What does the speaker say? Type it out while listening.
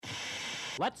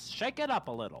Let's shake it up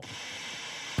a little.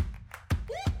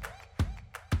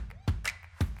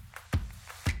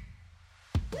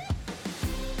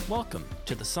 Welcome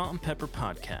to the Salt and Pepper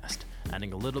Podcast,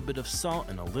 adding a little bit of salt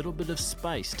and a little bit of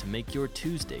spice to make your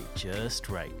Tuesday just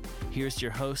right. Here's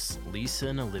your hosts, Lisa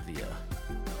and Olivia.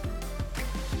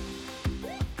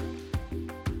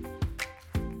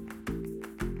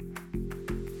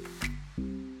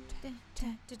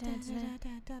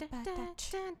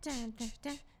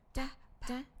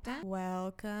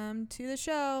 Welcome to the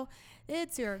show.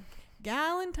 It's your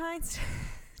Galentine's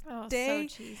Day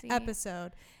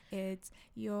episode. It's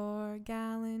your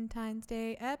Galentine's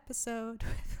Day episode.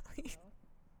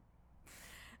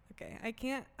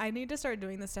 Okay, I need to start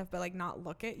doing this stuff, but like not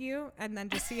look at you and then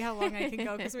just see how long I can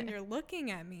go. Because when you're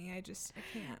looking at me, I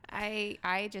can't.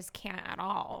 I just can't at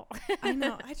all. I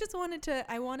know.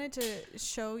 I wanted to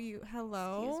show you.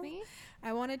 Hello. Excuse me?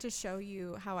 I wanted to show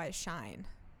you how I shine.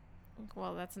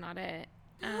 Well, that's not it.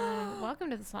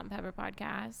 Welcome to the Salt and Pepper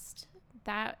Podcast.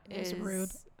 That is rude.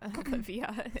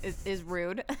 Olivia is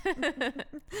rude.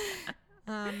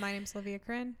 My name's Olivia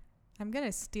Corinne. I'm going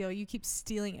to steal. You keep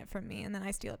stealing it from me, and then I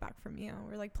steal it back from you.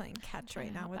 We're like playing catch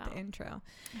right now with the intro.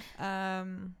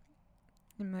 I'm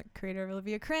the creator of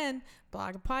Olivia Corinne,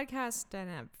 blog, a podcast, and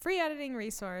a free editing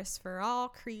resource for all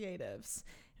creatives.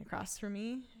 And across from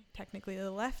me, technically to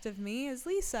the left of me, is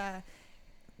Lisa,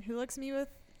 who looks at me with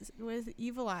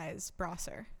evil eyes,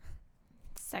 Brosser.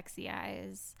 Sexy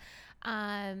eyes.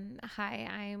 Hi,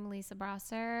 I'm Lisa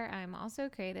Brosser. I'm also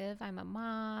creative. I'm a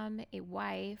mom, a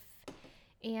wife,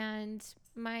 and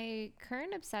my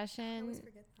current obsession,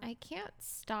 I can't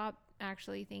stop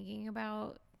actually thinking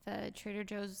about the Trader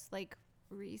Joe's like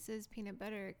Reese's peanut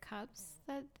butter cups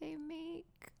that they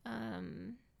make.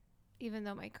 Even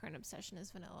though my current obsession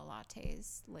is vanilla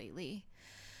lattes lately.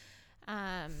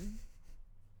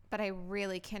 But I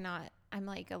really cannot. I'm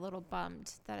like a little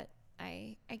bummed that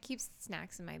I keep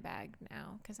snacks in my bag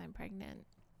now because I'm pregnant.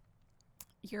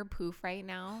 You're poof right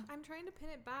now. I'm trying to pin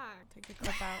it back. Take the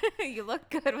clip out. You look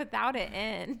good without it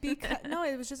in. No,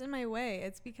 it was just in my way.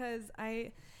 It's because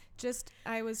I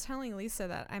was telling Lisa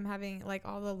that I'm having like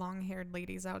all the long-haired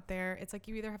ladies out there. It's like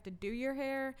you either have to do your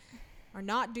hair or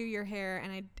not do your hair,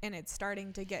 and it's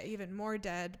starting to get even more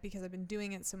dead because I've been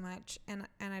doing it so much, and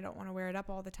I don't want to wear it up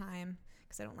all the time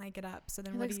because I don't like it up. So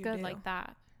then what do you do? It looks good like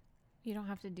that. You don't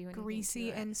have to do anything.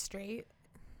 Greasy and straight.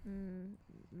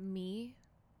 Me?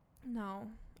 No,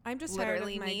 I'm just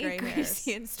literally tired of my me, gray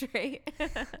greasy hairs. and straight.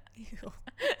 Ew.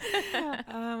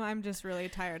 I'm just really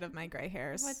tired of my gray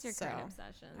hairs. What's your current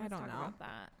obsession? I don't know about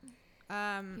that.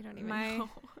 You don't even know.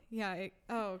 Yeah.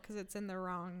 Because it's in the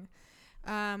wrong.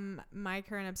 My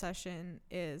current obsession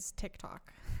is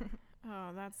TikTok.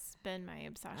 Oh, that's been my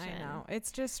obsession. I know.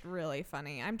 It's just really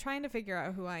funny. I'm trying to figure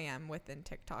out who I am within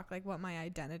TikTok, like what my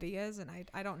identity is, and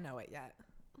I don't know it yet.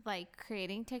 Like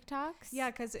creating TikToks?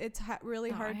 Yeah, because it's really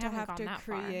hard to have to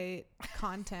create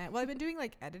content. Well, I've been doing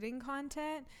like editing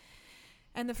content,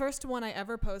 and the first one I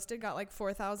ever posted got like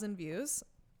 4,000 views,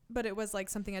 but it was like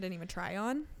something I didn't even try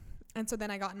on. And so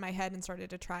then I got in my head and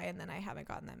started to try, and then I haven't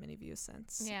gotten that many views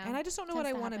since. Yeah, and I just don't know what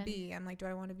I want to be. I'm like, do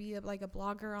I want to be like a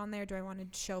blogger on there? Do I want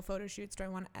to show photo shoots? Do I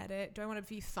want to edit? Do I want to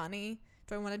be funny?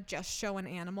 Do I want to just show an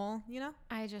animal? You know?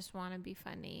 I just want to be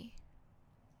funny.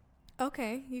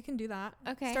 Okay, you can do that.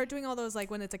 Okay. Start doing all those, like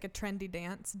when it's like a trendy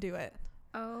dance. Do it.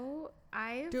 Oh,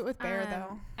 do it with Bear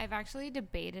though. I've actually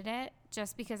debated it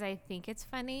just because I think it's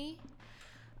funny.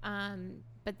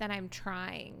 But then I'm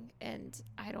trying and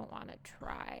I don't want to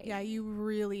try. Yeah, you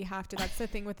really have to. That's the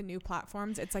thing with the new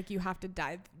platforms. It's like you have to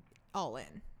dive all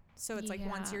in. So it's like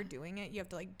once you're doing it, you have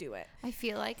to like do it. I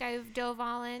feel like I've dove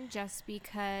all in just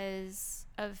because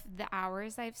of the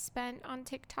hours I've spent on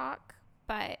TikTok.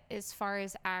 But as far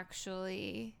as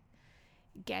actually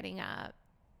getting up,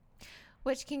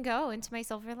 which can go into my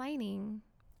silver lining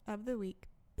of the week.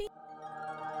 Bing.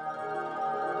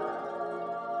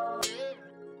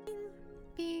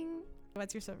 Bing.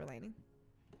 What's your silver lining?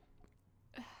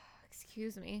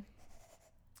 Excuse me.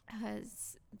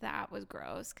 Because that was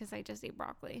gross because I just ate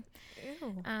broccoli.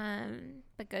 Ew.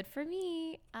 But good for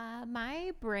me.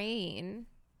 My brain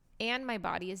and my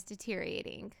body is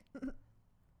deteriorating.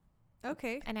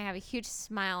 Okay. And I have a huge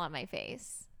smile on my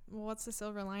face. Well, what's the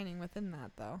silver lining within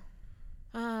that, though?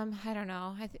 I don't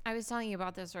know. I was telling you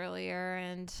about this earlier,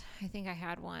 and I think I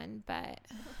had one, but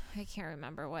I can't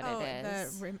remember what it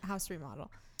is. The house remodel.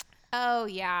 Oh,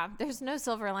 yeah. There's no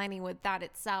silver lining with that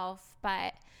itself,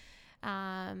 but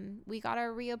we got our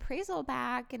reappraisal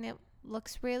back, and it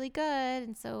looks really good,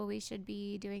 and so we should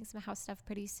be doing some house stuff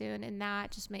pretty soon, and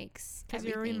that just makes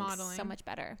everything so much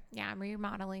better. Yeah, I'm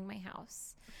remodeling my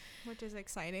house. Which is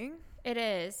exciting. It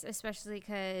is, especially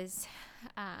because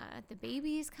the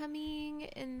baby's coming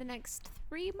in the next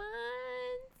 3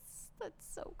 months.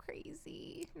 That's so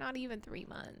crazy. Not even 3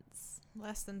 months.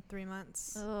 Less than 3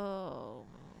 months. Oh,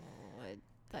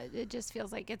 it just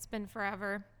feels like it's been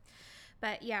forever.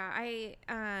 But yeah, I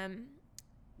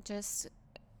just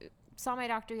saw my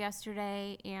doctor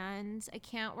yesterday, and I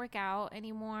can't work out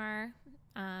anymore.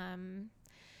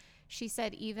 She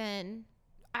said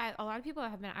a lot of people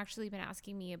have been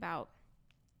asking me about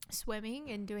swimming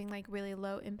and doing like really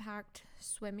low impact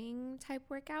swimming type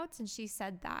workouts, and she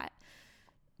said that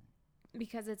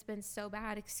because it's been so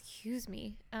bad, it's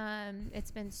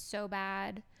been so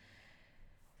bad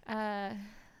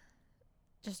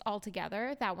just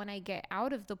altogether, that when I get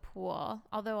out of the pool,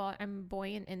 although I'm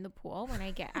buoyant in the pool when I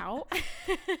get out,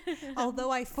 although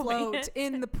I float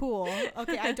in the pool,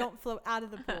 okay, I don't float out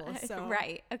of the pool, so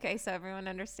right, okay, so everyone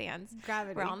understands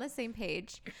gravity, we're on the same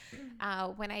page.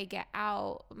 When I get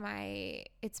out, my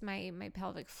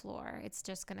pelvic floor, it's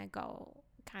just gonna go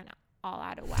kind of all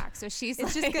out of whack. So she's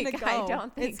it's like, just gonna go. I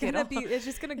don't think it's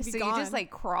just gonna be so gone. You just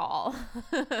like crawl.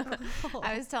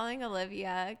 I was telling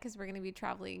Olivia, because we're gonna be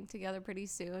traveling together pretty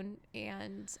soon,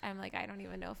 and I'm like, I don't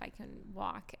even know if I can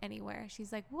walk anywhere.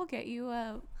 She's like, we'll get you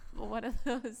one of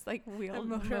those like mobile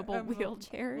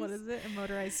wheelchairs. What is it? A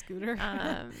motorized scooter.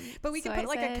 But we can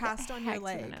put a cast on your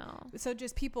leg. No. So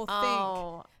just people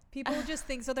think. People just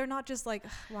think, so they're not just like,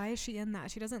 why is she in that?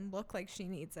 She doesn't look like she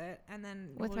needs it. And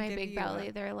then with my big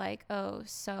belly, they're like, oh,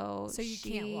 so you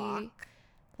can't walk.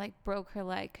 Like broke her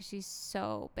leg because she's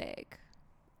so big.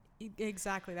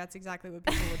 Exactly. That's exactly what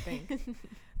people would think.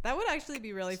 That would actually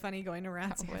be really funny, going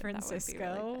around San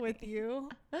Francisco really with you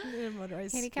in a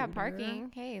motorized handicap scooter.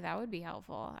 Parking. Hey, that would be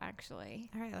helpful, actually.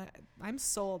 All right. I'm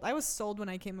sold. I was sold when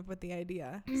I came up with the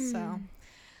idea. So...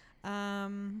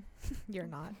 you're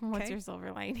not. Okay? What's your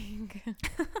silver lining?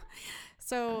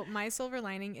 So my silver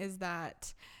lining is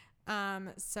that,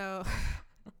 so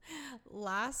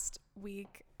last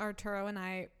week Arturo and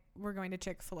I were going to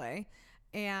Chick-fil-A,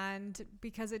 and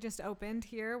because it just opened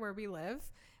here where we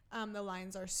live, the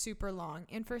lines are super long,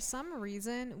 and for some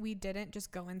reason we didn't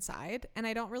just go inside, and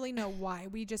I don't really know why.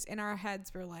 We just in our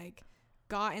heads were like,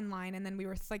 got in line, and then we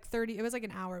were like 30, it was like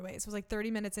an hour wait, so it was like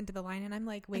 30 minutes into the line, and I'm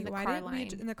like, wait, why didn't we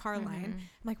in the car line?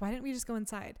 I'm like, why didn't we just go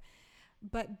inside?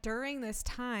 But during this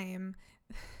time,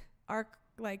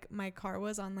 my car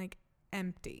was on like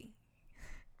empty,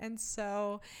 and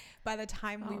so by the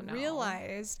time we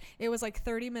realized, it was like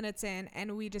 30 minutes in,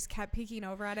 and we just kept peeking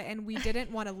over at it, and we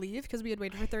didn't want to leave because we had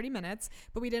waited for 30 minutes,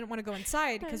 but we didn't want to go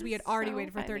inside because we had already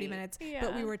waited for 30 minutes. Yeah.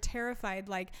 But we were terrified,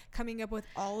 like coming up with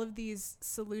all of these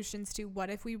solutions to what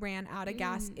if we ran out of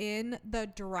gas in the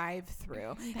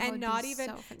drive-through, and not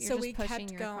even so we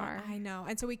kept going. I know.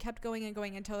 And so we kept going and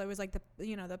going until it was like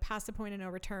the past the point of no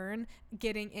return,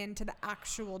 getting into the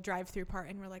actual drive-through part,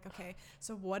 and we're like, okay,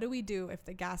 so what do we do if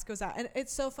the gas goes out? And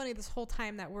it's so funny this whole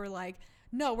time that we're like,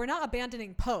 no, we're not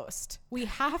abandoning post. We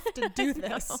have to do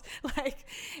this.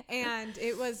 And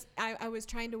it was, I was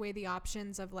trying to weigh the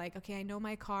options of like, okay, I know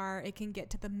my car, it can get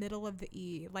to the middle of the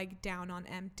E, like down on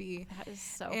empty. That is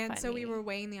so funny. And so we were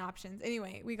weighing the options.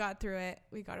 Anyway, we got through it.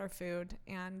 We got our food,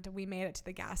 and we made it to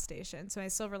the gas station. So my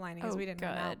silver lining is we didn't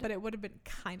run out, but it would have been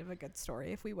kind of a good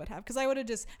story if we would have, because I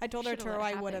told Arturo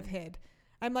I would have hid.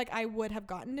 I'm like, I would have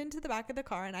gotten into the back of the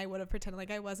car, and I would have pretended like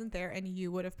I wasn't there, and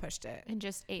you would have pushed it. And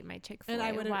just ate my Chick-fil-A and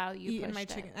I would while you eaten my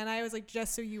chicken. And I was like,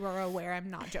 just so you are aware, I'm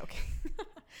not joking.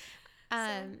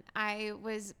 I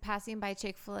was passing by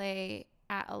Chick-fil-A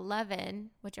at 11,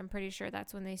 which I'm pretty sure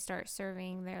that's when they start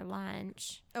serving their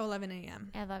lunch. 11 a.m.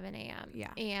 11 a.m.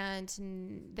 Yeah. And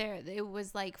it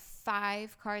was like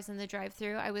 5 cars in the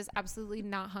drive-thru. I was absolutely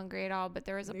not hungry at all, but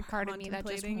there was a part of me that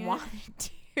just wanted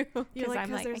to. You're like,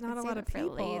 because there's not a lot of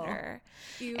people. Later.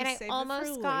 And I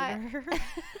almost got.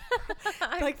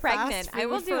 I'm like pregnant. I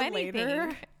will do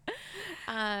anything.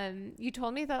 You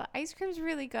told me the ice cream's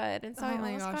really good, and so I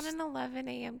almost got an 11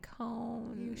 a.m.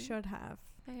 cone. You should have.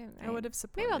 I would have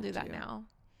supported. Maybe I'll do that now.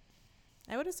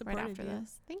 I would have supported right after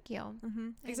this. Thank you. Mm-hmm.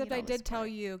 Except I did tell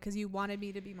you, because you wanted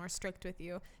me to be more strict with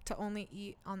you, to only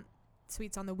eat on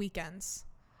sweets on the weekends.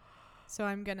 So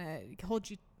I'm going to hold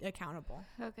you accountable.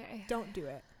 Okay. Don't do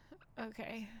it.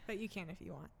 Okay. But you can if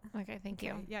you want. Okay, thank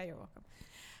you. Yeah, you're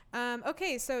welcome.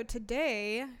 Okay, so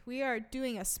today we are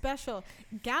doing a special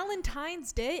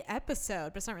Galentine's Day episode,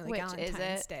 but it's not really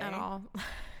Galentine's Day at all.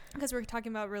 Because we're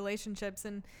talking about relationships,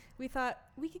 and we thought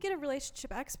we could get a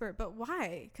relationship expert, but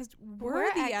why? Because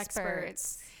we're the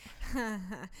experts.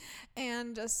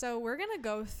 And so we're gonna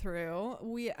go through.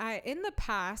 In the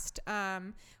past,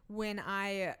 when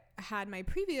I had my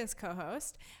previous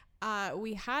co-host,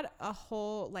 we had a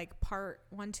whole like part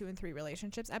 1, 2, and 3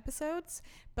 relationships episodes,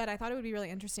 but I thought it would be really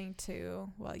interesting to,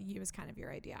 well, it was kind of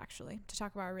your idea actually, to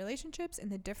talk about our relationships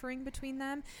and the differing between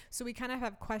them. So we kind of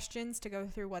have questions to go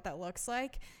through what that looks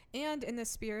like. And in the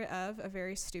spirit of a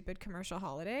very stupid commercial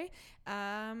holiday,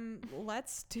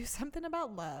 let's do something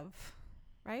about love,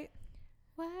 right?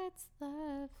 What's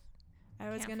love? I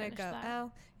was gonna go, that.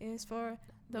 L is for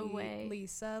the way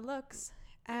Lisa looks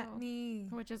at me,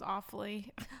 which is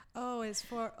awfully. O is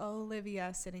for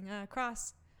Olivia sitting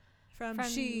across from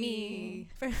me.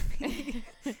 From me.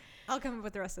 I'll come up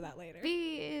with the rest of that later.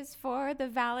 V is for the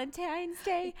Valentine's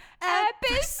Day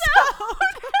episode.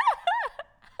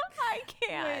 I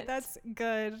can't. Wait, that's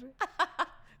good.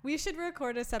 We should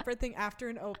record a separate thing after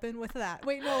an open with that.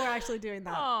 Wait, no, we're actually doing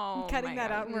that. Oh, I'm cutting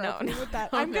that out and we're opening with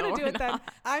that. No, I'm going to do it then.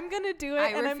 I'm going to do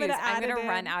it and I'm going to add it in. I'm going to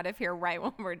run out of here right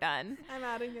when we're done. I'm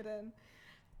adding it in.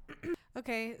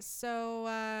 Okay, so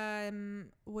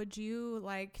would you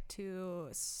like to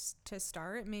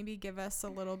start? Maybe give us a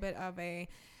little bit of a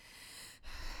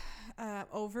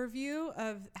overview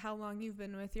of how long you've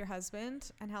been with your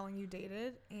husband and how long you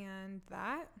dated and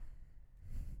that.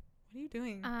 What are you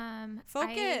doing?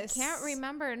 Focus. I can't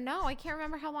remember. No, I can't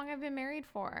remember how long I've been married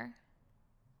for.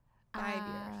 5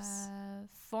 years.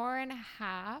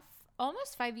 4.5,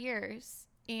 almost 5 years.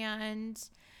 And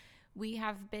we've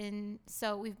been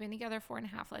together 4.5,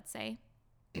 let's say.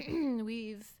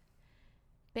 We've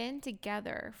been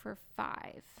together for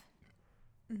 5.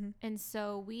 Mm-hmm. And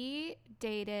so we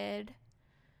dated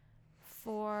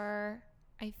for,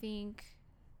 I think,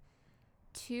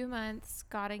 2 months,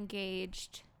 got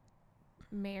engaged,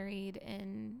 married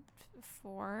in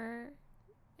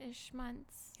 4-ish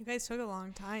months. You guys took a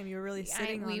long time. You were really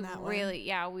sitting on that one.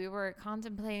 Yeah, we were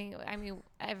contemplating. I mean,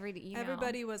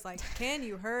 everybody was like, "Can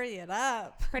you hurry it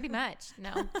up?" Pretty much.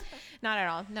 No, not at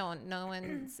all. No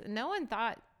one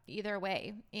thought either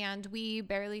way. And we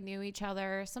barely knew each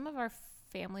other. Some of our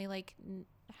family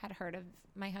had heard of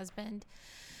my husband.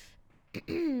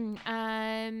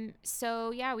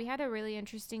 So yeah, we had a really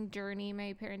interesting journey.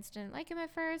 My parents didn't like him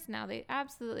at first. Now they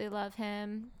absolutely love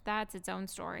him. That's its own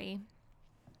story.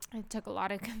 It took a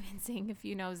lot of convincing. If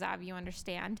you know Zav, you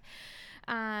understand.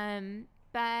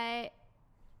 But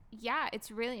yeah, it's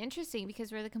really interesting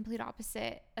because we're the complete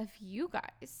opposite of you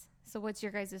guys. So what's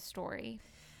your guys' story?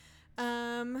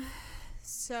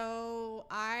 So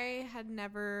I have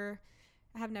never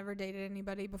dated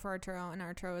anybody before Arturo, and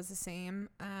Arturo is the same.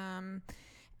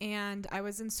 And I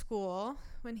was in school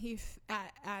when he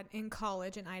in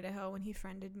college in Idaho when he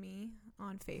friended me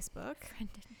on Facebook.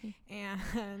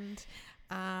 And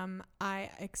I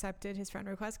accepted his friend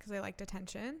request because I liked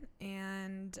attention.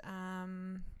 And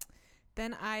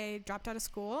then I dropped out of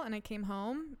school and I came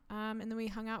home. And then we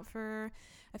hung out for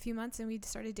a few months and we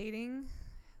started dating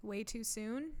way too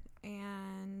soon.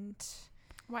 And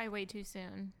why way too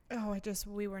soon? Oh,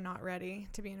 we were not ready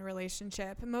to be in a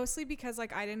relationship. Mostly because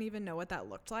I didn't even know what that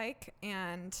looked like.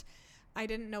 And I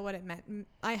didn't know what it meant.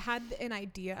 I had an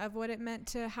idea of what it meant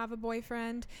to have a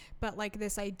boyfriend, but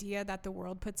this idea that the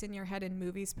world puts in your head and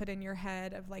movies put in your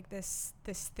head of this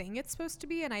thing it's supposed to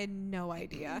be. And I had no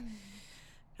idea.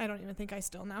 I don't even think I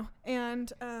still know.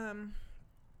 And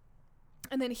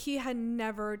then he had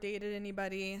never dated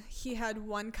anybody. He had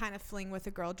one kind of fling with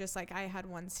a girl, just like I had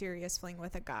one serious fling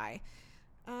with a guy.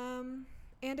 And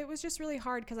it was just really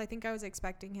hard because I think I was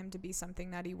expecting him to be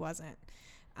something that he wasn't.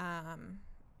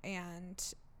 And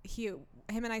him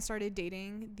and I started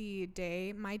dating the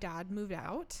day my dad moved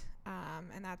out.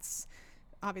 And that's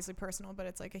obviously personal, but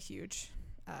it's a huge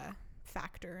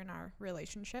factor in our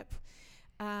relationship.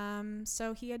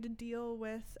 So he had to deal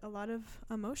with a lot of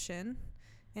emotion.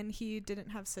 And he didn't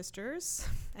have sisters,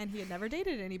 and he had never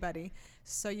dated anybody.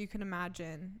 So you can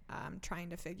imagine trying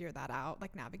to figure that out,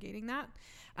 navigating that.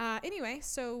 Anyway,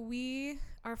 so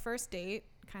our first date,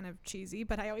 kind of cheesy,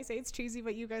 but I always say it's cheesy,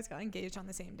 but you guys got engaged on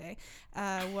the same day,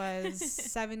 was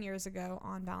 7 years ago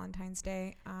on Valentine's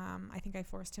Day. I think I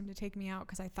forced him to take me out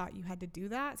because I thought you had to do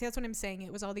that. See, that's what I'm saying.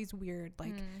 It was all these weird,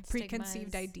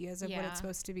 preconceived ideas of what it's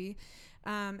supposed to be.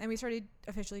 And we started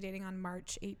officially dating on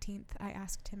March 18th. I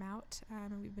asked him out,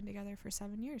 and we've been together for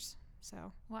 7 years.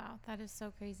 So wow, that is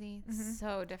so crazy. Mm-hmm.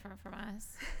 So different from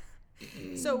us.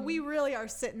 So we really are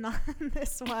sitting on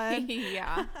this one.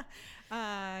 Yeah.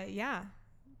 Yeah.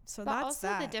 So but that's also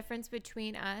that. The difference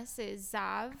between us is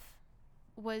Zav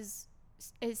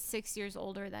is 6 years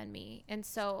older than me, and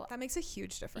so that makes a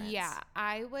huge difference. Yeah,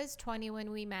 I was 20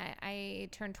 when we met. I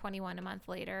turned 21 a month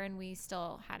later, and we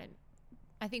still hadn't.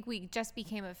 I think we just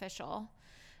became official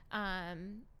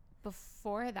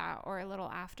before that or a little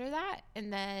after that.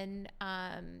 And then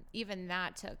even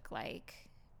that took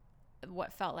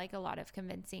what felt like a lot of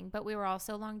convincing, but we were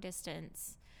also long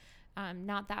distance,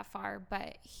 not that far,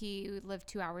 but he lived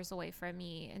 2 hours away from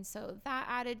me. And so that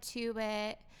added to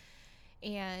it.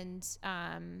 And,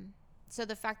 so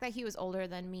the fact that he was older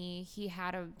than me, he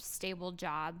had a stable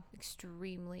job,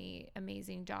 extremely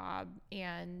amazing job.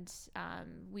 And,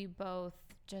 we both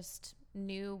just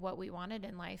knew what we wanted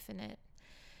in life, and it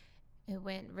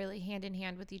went really hand in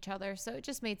hand with each other. So it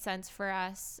just made sense for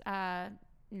us,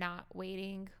 not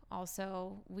waiting.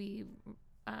 Also, we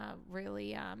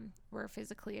really were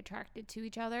physically attracted to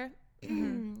each other,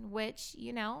 which,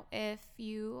 you know, if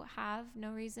you have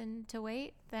no reason to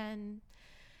wait, then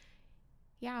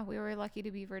yeah, we were lucky to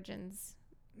be virgins.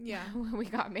 Yeah. When we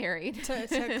got married.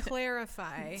 To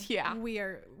clarify, yeah,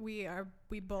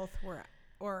 we both were,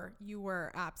 or you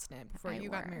were abstinent before you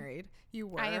got married. You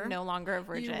were. I am no longer a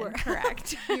virgin. You were.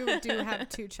 Correct. You do have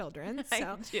 2 children. So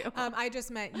I do. I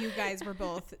just meant you guys were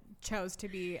both chose to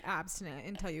be abstinent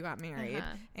until you got married.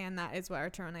 And that is what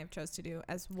Arturo and I have chose to do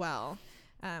as well.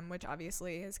 Which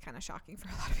obviously is kind of shocking for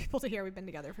a lot of people to hear. We've been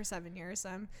together for 7 years.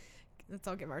 Let's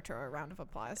all give Arturo a round of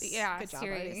applause. Yeah, good job,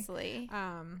 seriously.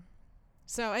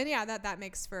 So, and yeah, that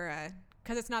makes for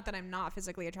because it's not that I'm not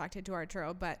physically attracted to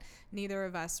Arturo, but neither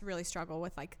of us really struggle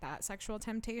with like that sexual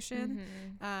temptation.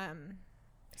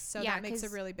 So that makes a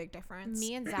really big difference.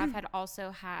 Me and Zav had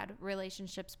also had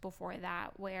relationships before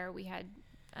that where we had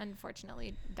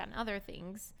unfortunately done other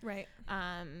things. Right.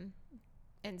 And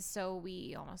so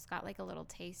we almost got like a little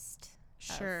taste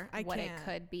of what it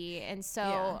could be. And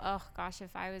so, oh gosh,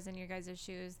 if I was in your guys'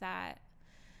 shoes,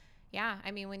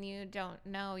 I mean, when you don't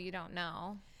know, you don't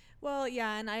know. Well,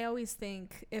 yeah, and I always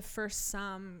think if for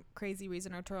some crazy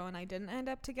reason Arturo and I didn't end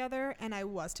up together and I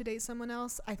was to date someone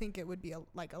else, I think it would be a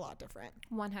lot different.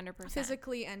 100%.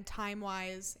 Physically and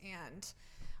time-wise and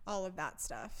all of that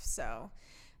stuff. So,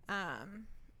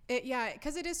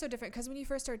 because it is so different. Because when you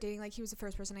first start dating, like he was the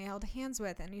first person I held hands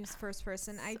with, and he was the first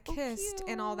person I kissed, cute.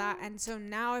 and all that. And so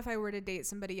now, if I were to date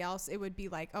somebody else, it would be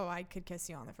like, oh, I could kiss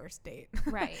you on the first date,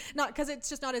 right? Not because it's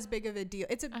just not as big of a deal.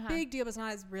 It's a big deal, but it's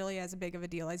not as big of a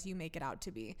deal as you make it out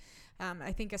to be.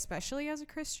 I think, especially as a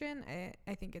Christian,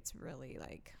 I think it's really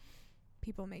like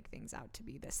people make things out to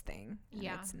be this thing. And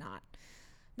it's not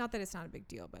that it's not a big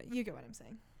deal, but you get what I'm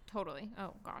saying. Totally.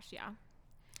 Oh gosh, yeah.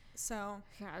 So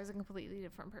yeah, I was a completely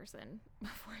different person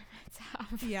before I met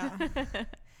Zav.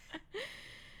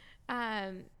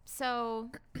 Yeah.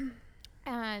 So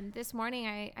this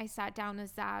morning I sat down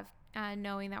with Zav,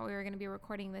 knowing that we were going to be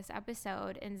recording this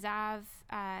episode. And Zav,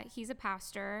 he's a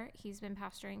pastor. He's been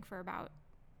pastoring for about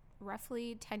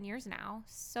roughly 10 years now.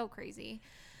 So crazy.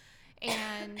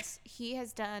 And he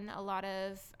has done a lot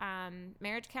of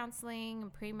marriage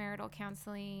counseling, premarital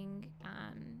counseling,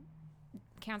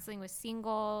 counseling with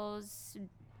singles,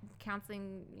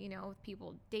 counseling, with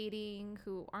people dating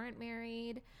who aren't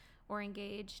married or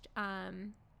engaged.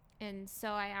 And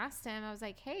so I asked him, I was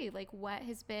like, hey, like what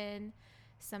has been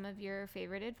some of your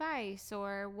favorite advice,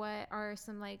 or what are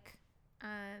some like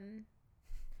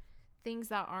things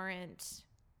that aren't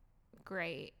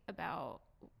great about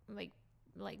like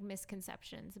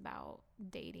misconceptions about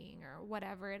dating or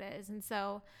whatever it is. And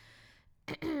so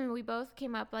we both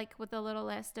came up like with a little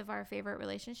list of our favorite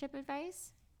relationship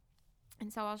advice.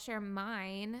 And so I'll share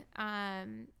mine,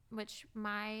 which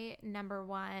my number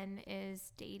 1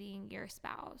 is dating your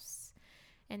spouse.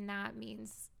 And that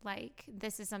means like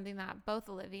this is something that both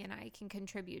Olivia and I can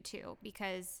contribute to,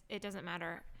 because it doesn't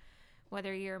matter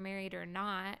whether you're married or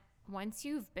not. Once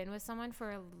you've been with someone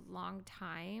for a long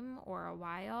time or a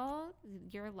while,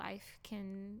 your life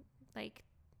can like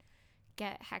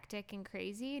get hectic and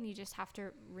crazy, and you just have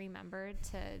to remember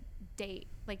to date,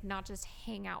 like not just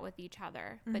hang out with each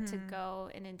other, but to go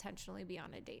and intentionally be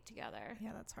on a date together.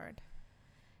 Yeah, that's hard.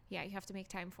 Yeah, you have to make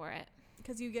time for it.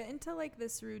 Because you get into like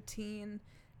this routine,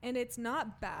 and it's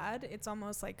not bad. It's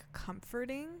almost like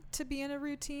comforting to be in a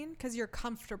routine because you're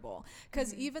comfortable.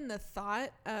 Because even the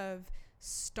thought of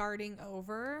starting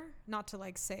over, not to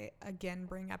like say again,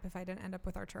 bring up if I didn't end up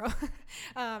with Arturo,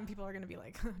 people are going to be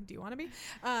like, do you want to be?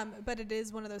 But it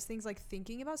is one of those things, like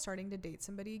thinking about starting to date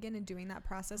somebody again and doing that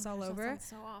process all over. That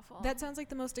sounds so awful. That sounds like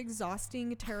the most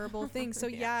exhausting, terrible thing. So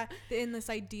yeah, in this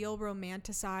ideal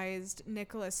romanticized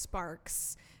Nicholas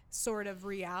Sparks sort of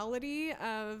reality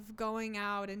of going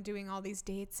out and doing all these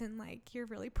dates and like you're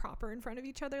really proper in front of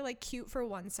each other, like cute for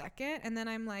 1 second, and then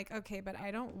I'm like, okay, but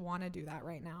I don't want to do that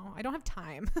right now. I don't have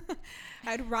time.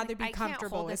 I'd rather be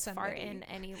comfortable with somebody. I can't hold this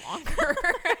fart in any longer.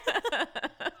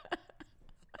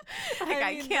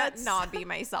 I can't not be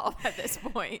myself at this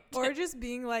point. Or just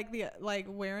being like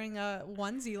wearing a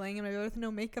onesie laying in my bed with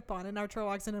no makeup on, and Arturo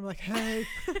walks in and I'm like, hey.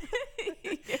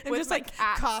 I'm just like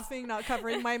coughing, not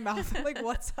covering my mouth. Like,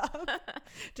 what's up?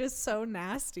 Just so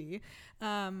nasty.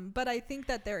 But I think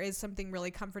that there is something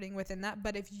really comforting within that.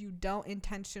 But if you don't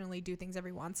intentionally do things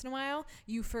every once in a while,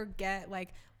 you forget,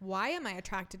 like, why am I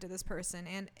attracted to this person?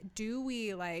 And do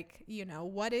we, like, you know,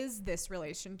 what is this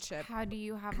relationship? How do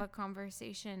you have a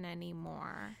conversation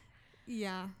anymore?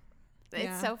 Yeah.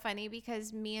 It's so funny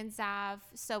because me and Zav,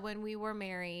 so when we were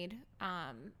married,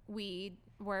 we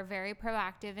were very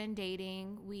proactive in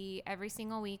dating. We every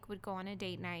single week would go on a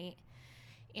date night.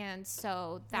 And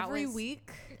so that every week.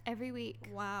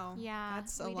 Wow. Yeah.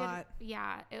 That's a lot.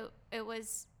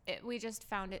 We just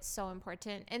found it so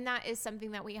important. And that is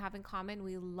something that we have in common.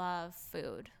 We love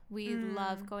food. We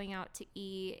love going out to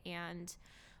eat, and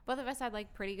both of us had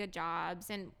like pretty good jobs,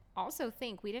 and also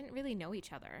think we didn't really know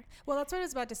each other. Well, that's what I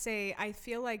was about to say. I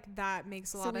feel like that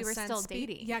makes a lot of sense. So we were still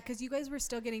dating. Yeah, because you guys were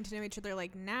still getting to know each other,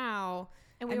 like, now.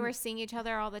 And we were seeing each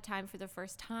other all the time for the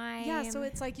first time. Yeah, so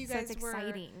it's like you guys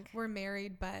exciting. were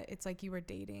married, but it's like you were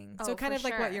dating. Oh, so kind of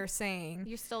like what you're saying.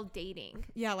 You're still dating.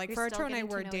 Yeah, like Arturo and I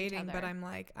were dating, but I'm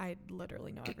like, I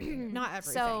literally know everything. Not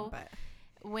everything, so but.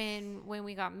 When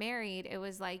we got married, it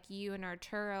was like you and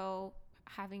Arturo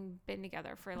having been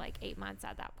together for like 8 months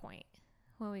at that point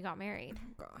when we got married.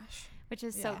 Oh, gosh. Which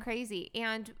is so crazy.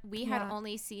 And we had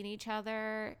only seen each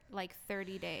other like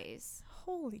 30 days.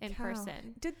 Holy in cow.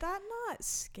 person. Did that not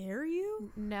scare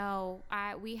you? No,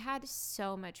 we had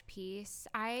so much peace.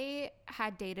 I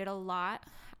had dated a lot.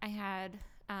 I had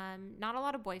not a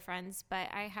lot of boyfriends, but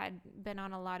I had been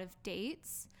on a lot of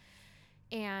dates,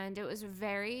 and it was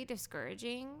very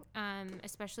discouraging,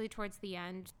 especially towards the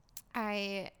end.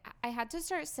 I had to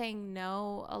start saying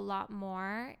no a lot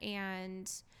more, and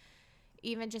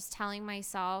even just telling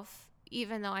myself,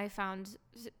 even though I found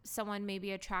someone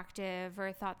maybe attractive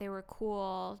or thought they were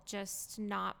cool, just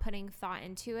not putting thought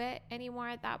into it anymore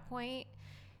at that point,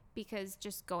 because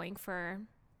just going for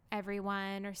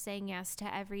everyone or saying yes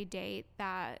to every date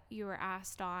that you were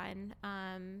asked on,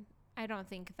 I don't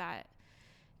think that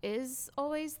is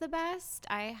always the best.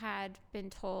 I had been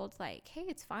told, like, hey,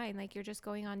 it's fine, like, you're just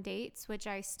going on dates, which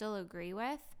I still agree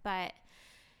with, but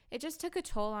it just took a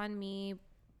toll on me.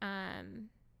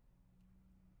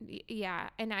 Yeah,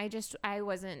 and I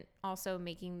wasn't also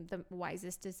making the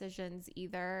wisest decisions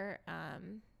either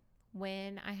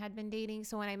when I had been dating.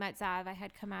 So when I met Zav, I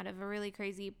had come out of a really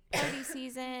crazy party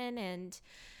season, and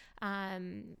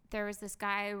there was this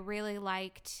guy I really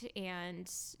liked,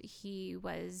 and he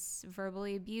was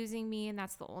verbally abusing me, and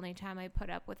that's the only time I put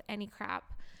up with any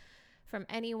crap from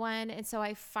anyone. And so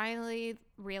I finally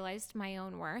realized my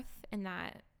own worth, and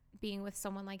that being with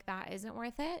someone like that isn't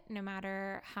worth it, no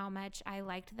matter how much I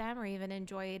liked them or even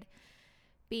enjoyed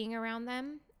being around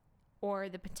them or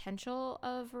the potential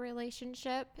of a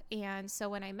relationship. And so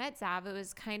when I met Zav, it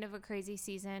was kind of a crazy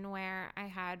season where I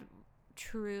had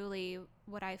truly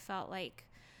what I felt like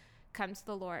come to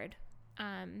the Lord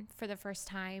for the first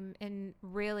time, and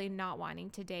really not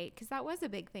wanting to date, because that was a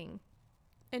big thing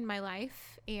in my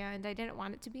life and I didn't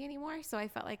want it to be anymore. So I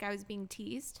felt like I was being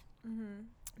teased.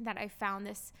 That I found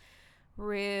this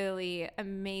really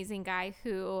amazing guy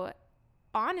who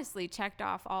honestly checked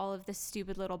off all of the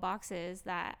stupid little boxes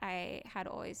that I had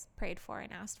always prayed for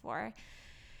and asked for.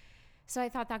 So I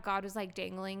thought that God was like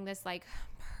dangling this like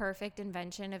perfect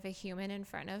invention of a human in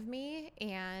front of me,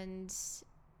 and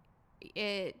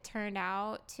it turned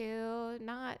out to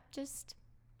not just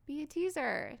be a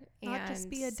teaser, not just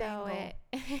be a dangle. What?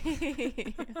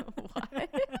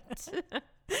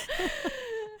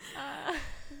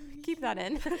 Keep that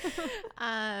in.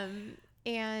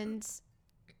 And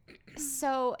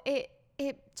so it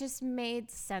just made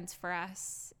sense for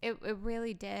us. It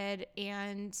really did.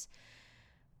 And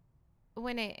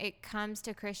when it comes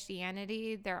to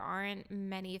Christianity, there aren't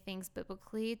many things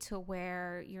biblically to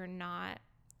where you're not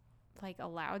like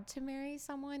allowed to marry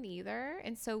someone either.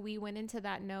 And so we went into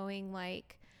that knowing,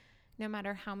 like, no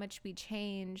matter how much we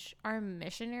change, our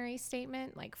missionary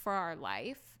statement, like for our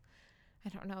life, I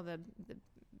don't know the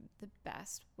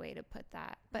best way to put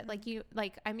that, but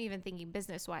I'm even thinking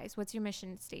business wise, what's your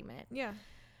mission statement? Yeah.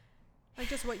 Like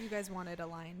just what you guys wanted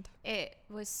aligned. It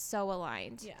was so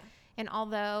aligned. Yeah. And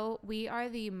although we are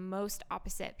the most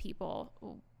opposite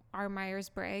people, our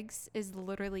Myers-Briggs is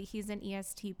literally, he's an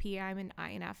ESTP, I'm an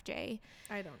INFJ.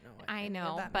 I don't know what I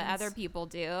know, that but means. Other people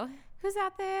do. Who's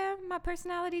out there? My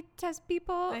personality test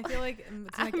people. I feel like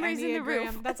it's like I'm raising the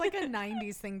roof. That's like a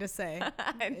 90s thing to say.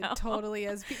 I know. It totally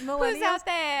is. Who's out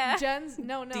there? Jen's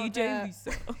no. DJ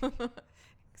Lisa.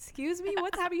 Excuse me,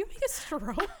 what's happening? You make a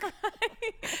stroke?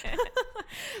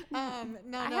 I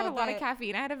had a lot of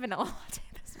caffeine. I had a vanilla latte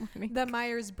this morning. The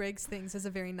Myers-Briggs things is a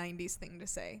very 90s thing to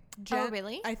say. Oh,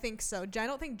 really? I think so. I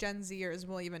don't think Gen Zers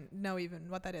will even know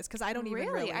what that is, because I don't even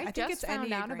really. I think it's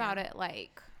found out Enneagram. about it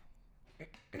like,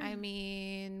 I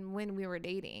mean, when we were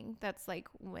dating. That's like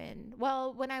when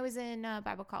I was in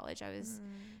Bible college, I was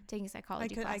taking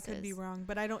psychology classes. I could be wrong,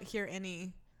 but I don't hear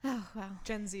any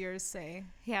Gen Zers say.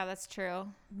 Yeah, that's true.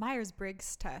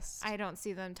 Myers-Briggs test. I don't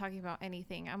see them talking about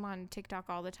anything. I'm on TikTok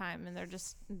all the time, and they're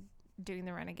just doing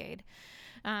the renegade.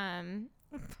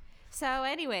 So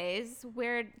anyways,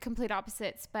 we're complete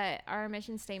opposites, but our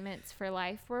mission statements for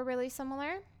life were really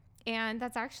similar. And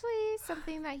that's actually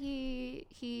something that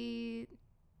he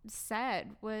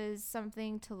said was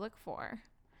something to look for,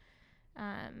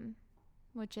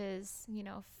 which is,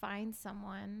 find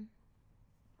someone.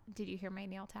 Did you hear my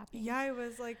nail tapping? Yeah, I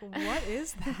was like, what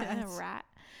is that? A rat.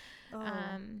 Oh,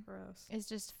 gross. Is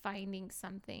just finding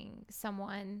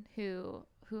someone who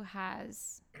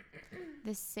has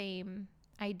the same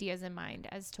ideas in mind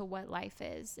as to what life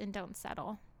is, and don't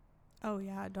settle. Oh,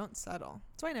 yeah, don't settle.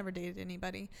 So I never dated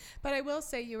anybody. But I will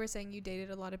say, you were saying you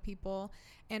dated a lot of people.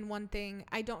 And one thing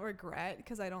I don't regret,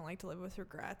 because I don't like to live with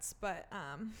regrets, but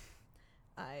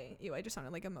I just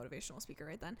sounded like a motivational speaker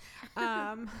right then.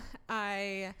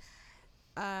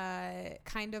 I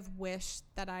kind of wish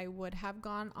that I would have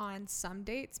gone on some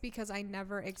dates, because I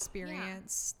never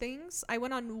experienced things. I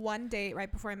went on one date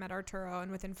right before I met Arturo, and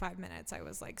within 5 minutes I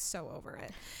was like so over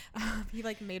it. He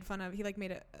made fun of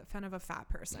a fat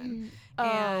person.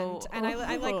 And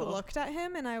I looked at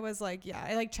him, and I was like, yeah,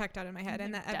 I checked out in my head.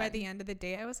 And by the end of the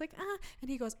day I was like, and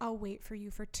he goes, I'll wait for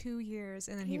you for 2 years.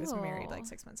 And then he was married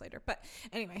 6 months later. But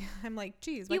anyway, I'm like,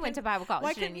 geez, you went to Bible college.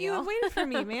 Why couldn't you have waited for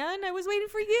me, man? I was waiting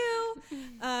for you.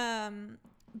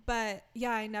 But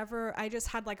yeah, I just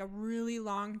had a really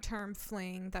long-term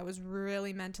fling that was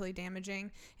really mentally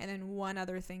damaging, and then one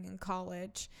other thing in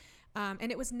college.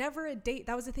 And it was never a date.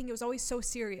 That was the thing. It was always so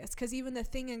serious, because even the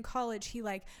thing in college, he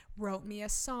wrote me a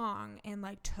song and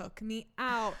took me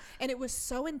out, and it was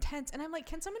so intense. And I'm like,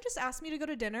 can someone just ask me to go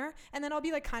to dinner? And then I'll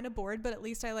be kind of bored, but at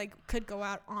least I could go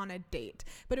out on a date.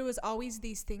 But it was always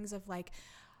these things of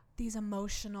these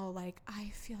emotional,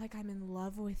 I feel like I'm in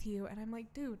love with you. And I'm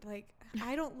like, dude,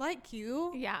 I don't like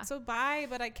you. Yeah. So bye,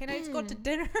 but can I just go to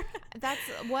dinner? That's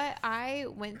what I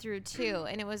went through too.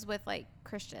 And it was with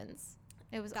Christians.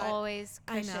 It was always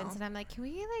Christians. And I'm like, can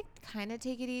we kind of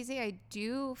take it easy? I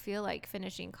do feel like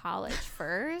finishing college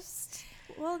first.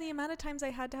 Well, the amount of times I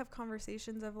had to have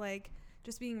conversations of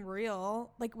just being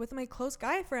real, with my close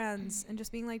guy friends, and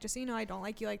just being just so you know, I don't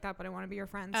like you like that, but I want to be your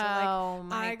friend. So oh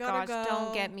my gosh,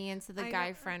 don't get me into the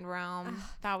guy friend realm.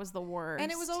 That was the worst.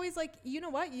 And it was always you know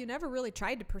what? You never really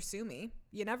tried to pursue me.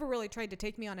 You never really tried to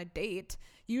take me on a date.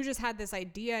 You just had this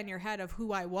idea in your head of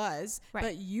who I was, right.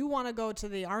 But you want to go to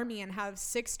the army and have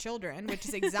 6 children, which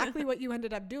is exactly what you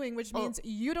ended up doing, which means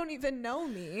you don't even know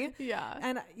me. Yeah.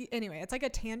 And anyway, it's a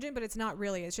tangent, but it's not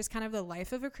really. It's just kind of the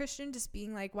life of a Christian, just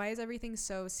being why is everything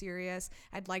so serious?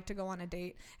 I'd like to go on a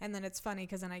date. And then it's funny,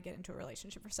 because then I get into a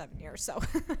relationship for 7 years. So,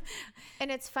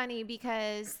 and it's funny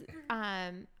because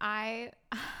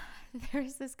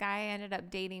there's this guy I ended up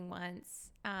dating once.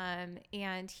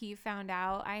 And he found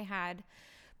out I had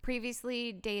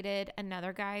previously dated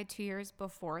another guy 2 years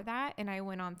before that, and I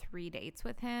went on 3 dates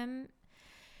with him.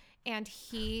 And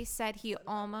he said he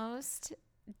almost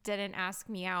didn't ask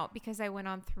me out because I went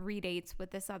on 3 dates with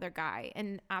this other guy,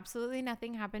 and absolutely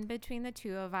nothing happened between the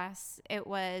two of us. It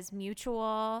was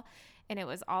mutual, and it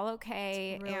was all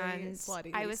okay. Really and slutty,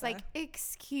 I was like,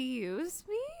 excuse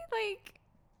me?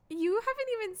 You haven't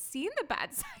even seen the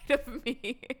bad side of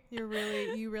me. You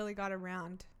really got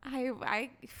around.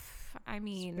 I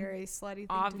mean, it's very slutty thing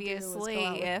obviously,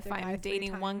 to do, if I'm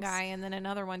dating one guy and then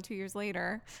another one 2 years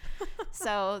later.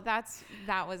 So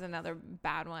that was another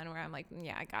bad one where I'm like,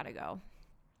 yeah, I gotta go.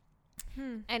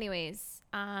 Anyways,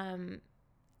 I'm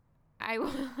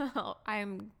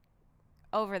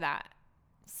over that.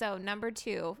 So number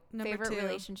 2, favorite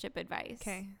relationship advice.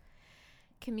 Okay.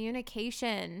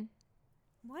 Communication.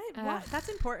 What? That's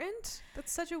important?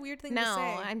 That's such a weird thing to say.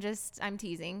 No, I'm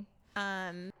teasing.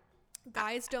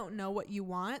 Guys don't know what you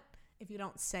want if you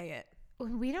don't say it.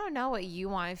 We don't know what you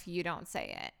want if you don't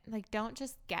say it. Don't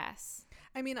just guess.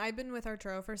 I mean, I've been with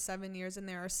Arturo for 7 years, and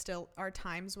there are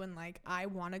times when I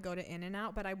want to go to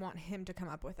In-N-Out, but I want him to come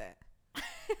up with it.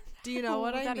 Do you know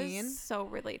what I mean? That is so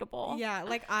relatable. Yeah,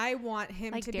 I want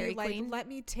him to Dairy be Queen? let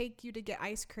me take you to get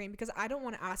ice cream, because I don't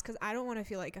want to ask, because I don't want to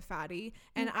feel like a fatty.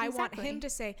 And I want him to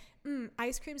say,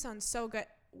 ice cream sounds so good.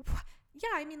 yeah,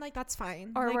 I mean, like, that's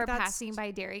fine. Or like, we're passing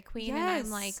by Dairy Queen and I'm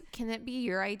like, can it be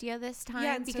your idea this time?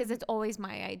 Yeah, because it's always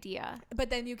my idea. But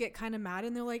then you get kind of mad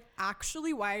and they're like,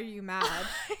 actually, why are you mad?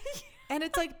 And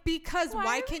it's like, because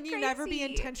why can you never be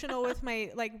intentional with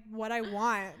my, like, what I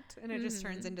want? And it just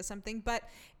turns into something. But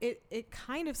it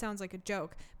kind of sounds like a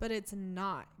joke, but it's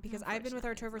not, because I've been with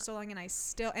Arturo for so long, and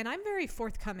I'm very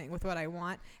forthcoming with what I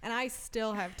want. And I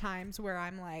still have times where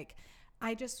I'm like,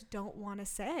 I just don't want to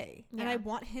say. Yeah. And I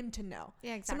want him to know.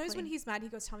 Yeah, exactly. Sometimes when he's mad, he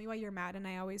goes, tell me why you're mad. And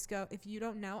I always go, if you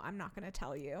don't know, I'm not going to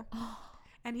tell you.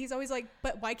 And he's always like,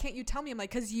 but why can't you tell me? I'm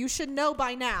like, because you should know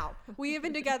by now. We have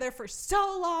been together for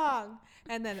so long.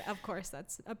 And then, of course,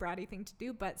 that's a bratty thing to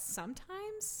do. But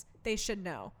sometimes they should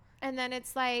know. And then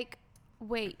it's like,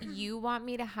 wait, you want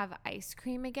me to have ice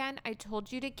cream again? I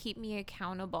told you to keep me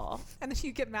accountable. And then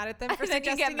you get mad at them for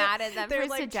suggesting it. You get mad at them They're for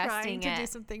like suggesting trying to do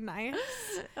something nice.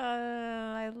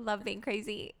 I love being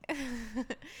crazy.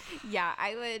 Yeah,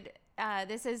 I would.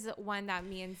 This is one that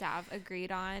me and Zav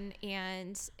agreed on,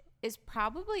 and is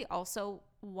probably also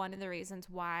one of the reasons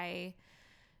why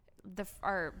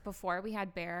before we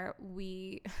had Bear,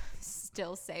 we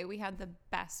still say we had the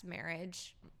best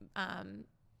marriage.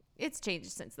 It's changed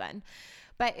since then,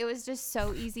 but it was just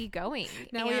so easy going.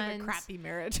 Now we have a crappy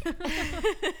marriage.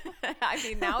 I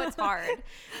mean, now it's hard.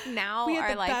 Now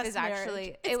our life is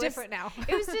actually, it's different now.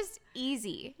 It was just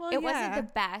easy. Well, it wasn't the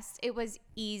best. It was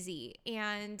easy.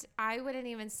 And I wouldn't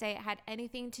even say it had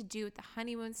anything to do with the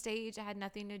honeymoon stage. It had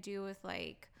nothing to do with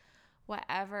like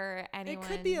whatever anyone. It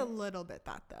could be a little bit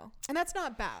that though. And that's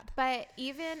not bad. But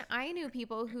even I knew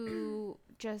people who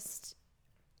just,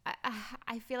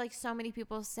 I feel like so many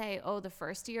people say, oh, the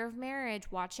first year of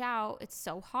marriage, watch out. It's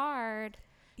so hard.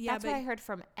 Yeah, that's what I heard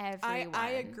from everyone. I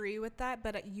agree with that.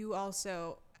 But you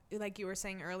also, like you were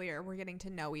saying earlier, we're getting to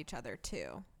know each other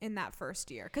too in that first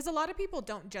year. Because a lot of people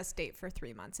don't just date for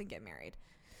 3 months and get married.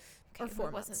 Okay, or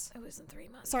 4 months. It wasn't 3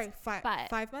 months. Sorry,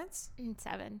 5 months?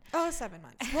 7. Oh, 7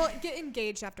 months. Well, get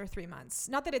engaged after 3 months.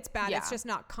 Not that it's bad. Yeah. It's just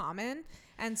not common.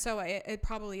 And so it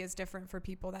probably is different for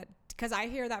people that, because I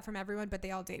hear that from everyone, but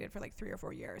they all dated for like 3 or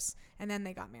 4 years and then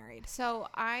they got married. So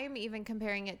I'm even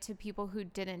comparing it to people who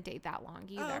didn't date that long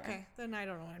either. Oh, okay. Then I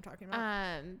don't know what I'm talking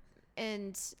about.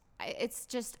 And it's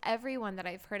just everyone that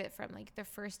I've heard it from, like the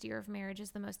first year of marriage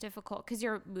is the most difficult because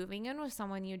you're moving in with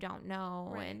someone you don't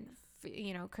know. Right. And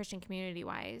you know, Christian community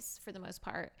wise for the most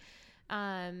part.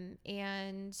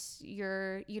 And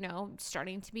you're, you know,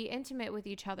 starting to be intimate with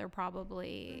each other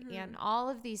probably. Mm-hmm. And all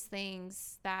of these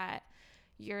things that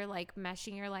you're like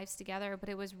meshing your lives together, but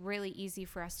it was really easy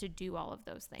for us to do all of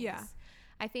those things. Yeah.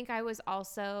 I think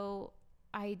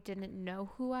I didn't know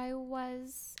who I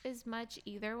was as much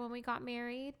either when we got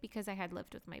married because I had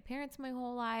lived with my parents my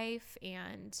whole life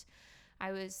and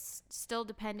I was still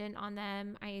dependent on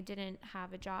them. I didn't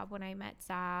have a job when I met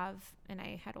Zav, and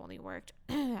I had only worked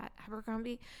at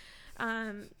Abercrombie.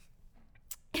 And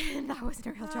that wasn't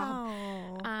a real job.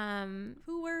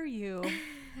 Who were you?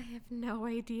 I have no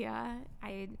idea.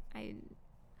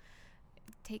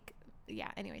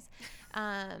 Anyways.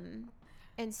 And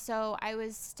so I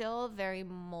was still very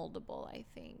moldable, I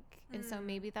think. And so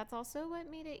maybe that's also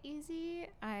what made it easy.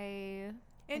 I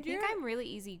think I'm really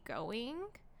easygoing.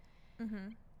 Mm-hmm.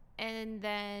 And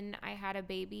then I had a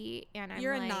baby and I'm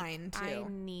You're like, a 9 too. I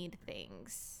need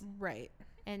things. Right.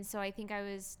 And so I think I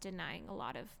was denying a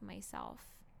lot of myself.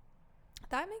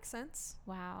 That makes sense.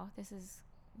 Wow. This is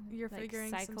you're like figuring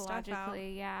some stuff out.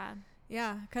 Yeah.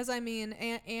 Yeah. Cause I mean,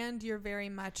 and you're very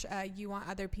much, you want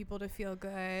other people to feel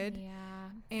good. Yeah.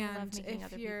 And I love making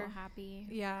other people happy.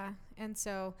 Yeah. And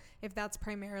so if that's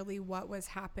primarily what was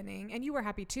happening and you were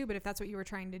happy too, but if that's what you were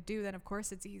trying to do, then of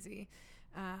course it's easy.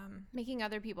 Making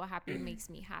other people happy makes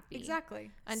me happy.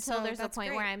 Exactly. Until there's a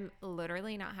point where I'm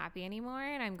literally not happy anymore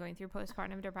and I'm going through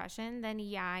postpartum depression, then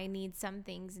I need some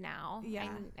things now. Yeah.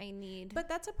 I need. But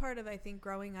that's a part of, I think,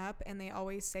 growing up. And they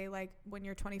always say like when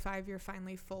you're 25, you're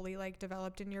finally fully like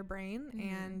developed in your brain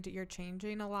and you're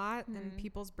changing a lot and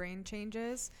people's brain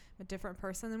changes. I'm a different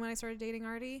person than when I started dating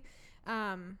Artie.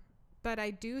 But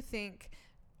I do think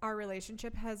our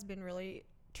relationship has been really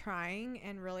trying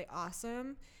and really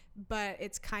awesome. But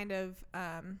it's kind of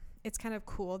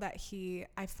cool that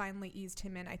I finally eased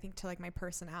him in, I think, to like my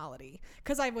personality.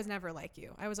 Cause I was never like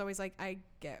you. I was always like, I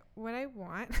get what I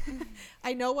want.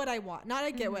 I know what I want. Not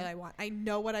I get what I want. I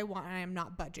know what I want and I am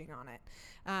not budging on it.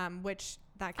 Which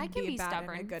that can be a bad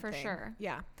stubborn, and a good for thing. Sure.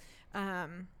 Yeah.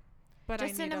 But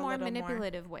just I need in a more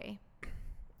manipulative way.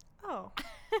 Oh,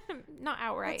 not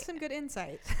outright. That's some good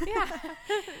insight.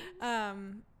 Yeah.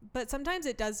 But sometimes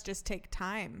it does just take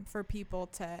time for people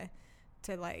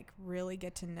to like really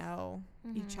get to know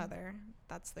each other.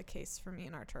 That's the case for me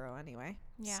and Arturo anyway.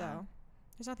 Yeah. So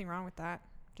there's nothing wrong with that.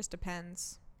 Just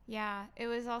depends. Yeah. It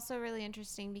was also really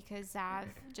interesting because Zav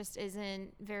just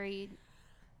isn't very,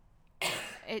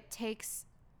 it takes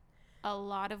a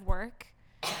lot of work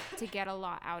to get a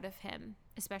lot out of him,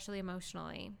 especially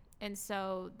emotionally. And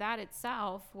so that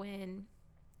itself, when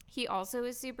he also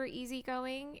is super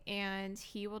easygoing and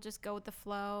he will just go with the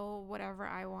flow, whatever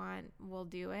I want, we'll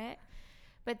do it.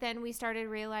 But then we started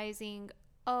realizing,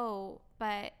 oh,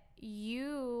 but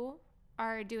you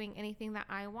are doing anything that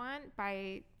I want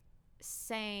by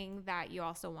saying that you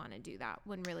also want to do that,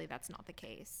 when really that's not the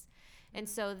case. And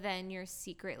so then you're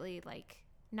secretly like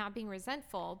not being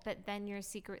resentful, but then you're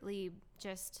secretly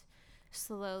just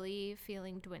slowly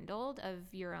feeling dwindled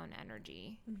of your own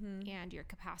energy and your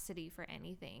capacity for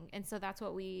anything. And so that's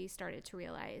what we started to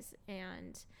realize.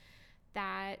 And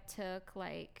that took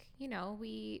like, you know,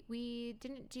 we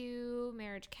didn't do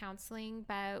marriage counseling,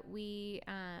 but we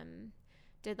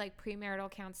did like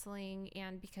premarital counseling.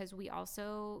 And because we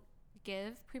also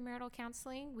give premarital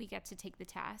counseling, we get to take the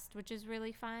test, which is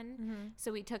really fun.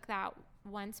 So we took that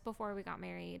once before we got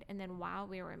married and then while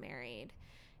we were married,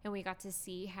 and we got to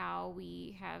see how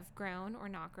we have grown or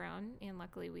not grown. And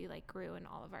luckily we like grew in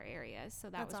all of our areas. So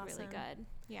that's was awesome. Really good.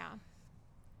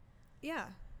 Yeah,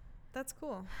 that's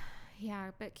cool.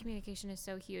 Yeah, but communication is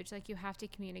so huge. Like you have to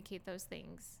communicate those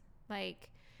things.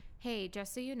 Like, hey,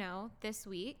 just so you know, this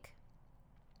week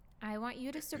I want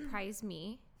you to surprise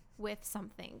me with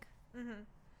something.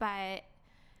 But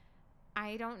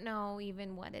I don't know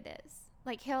even what it is.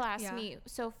 Like he'll ask me,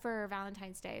 so for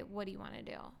Valentine's Day, what do you want to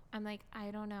do? I'm like, I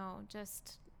don't know.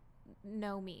 Just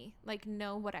know me. Like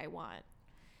know what I want.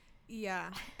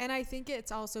 Yeah. And I think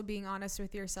it's also being honest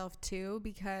with yourself too,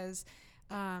 because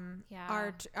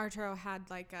Arturo had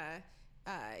like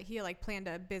he like planned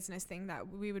a business thing that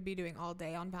we would be doing all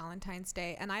day on Valentine's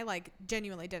Day, and I like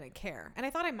genuinely didn't care, and I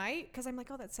thought I might, because I'm like,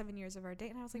 oh, that's 7 years of our date,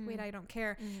 and I was like, wait, I don't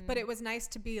care. But it was nice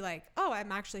to be like, oh,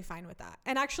 I'm actually fine with that,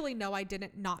 and actually no, I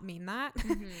didn't not mean that.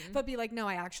 But be like, no,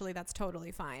 that's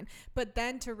totally fine. But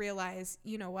then to realize,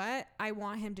 you know what, I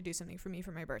want him to do something for me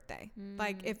for my birthday.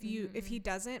 Like if he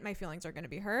doesn't, my feelings are going to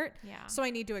be hurt. So I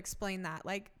need to explain that,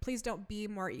 like, please don't be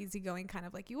more easygoing, kind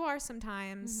of like you are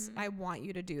sometimes. I want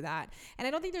you to do that. And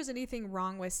I don't think there's anything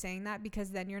wrong with saying that, because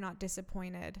then you're not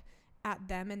disappointed at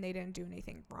them and they didn't do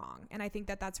anything wrong. And I think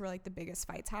that that's where like the biggest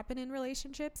fights happen in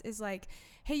relationships, is like,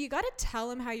 hey, you got to tell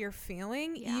them how you're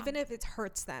feeling, even if it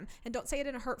hurts them. And don't say it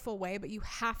in a hurtful way, but you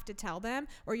have to tell them,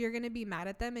 or you're going to be mad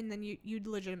at them. And then you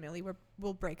legitimately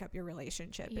will break up your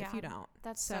relationship if you don't.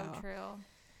 That's so true.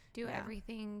 Do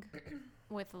everything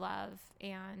with love.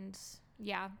 And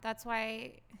that's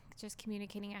why just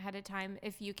communicating ahead of time,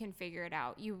 if you can figure it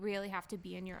out, you really have to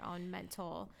be in your own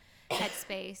mental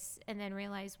headspace and then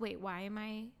realize, wait, why am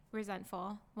I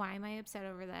resentful? Why am I upset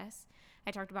over this?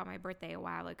 I talked about my birthday a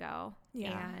while ago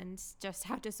and just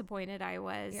how disappointed I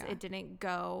was. It didn't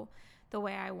go the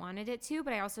way I wanted it to,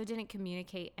 but I also didn't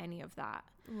communicate any of that.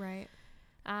 Right.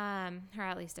 Or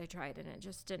at least I tried, and it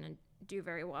just didn't do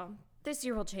very well. This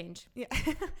year will change. Yeah.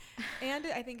 And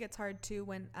I think it's hard too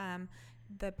when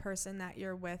the person that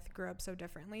you're with grew up so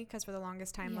differently, because for the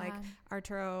longest time, like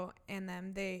Arturo and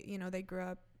them, they grew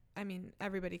up, I mean,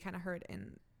 everybody kind of heard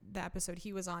in the episode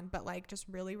he was on, but like just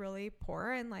really, really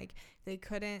poor, and like they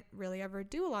couldn't really ever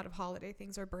do a lot of holiday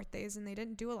things or birthdays, and they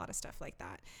didn't do a lot of stuff like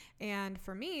that. And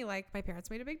for me, like my parents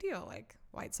made a big deal, like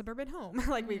white suburban home,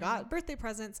 like we got birthday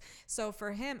presents. So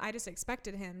for him, I just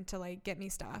expected him to like get me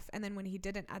stuff. And then when he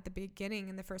didn't at the beginning,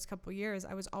 in the first couple years,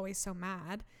 I was always so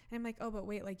mad. And I'm like, oh, but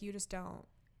wait, like you just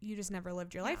never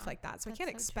lived your life like that. So I can't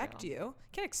expect you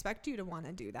to want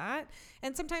to do that.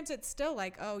 And sometimes it's still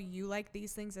like, oh, you like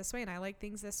these things this way and I like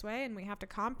things this way, and we have to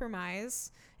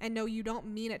compromise. And no, you don't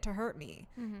mean it to hurt me.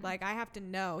 Like I have to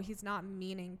know he's not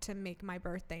meaning to make my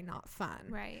birthday not fun.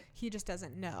 Right. He just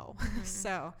doesn't know.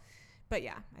 So, but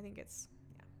yeah, I think it's,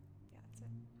 that's it.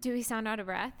 Do we sound out of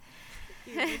breath?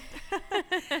 Yeah,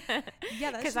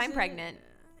 because I'm pregnant.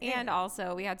 And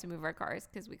also, we had to move our cars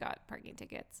because we got parking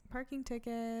tickets.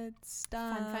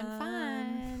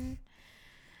 Fun.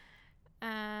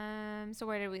 So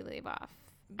where did we leave off?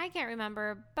 I can't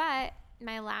remember, but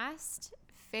my last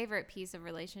favorite piece of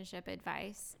relationship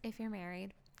advice, if you're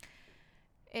married,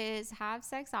 is have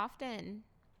sex often.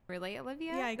 Relate,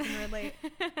 Olivia? Yeah, I can relate.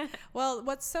 Well,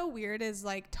 what's so weird is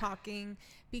like talking,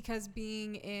 because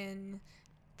being in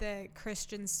the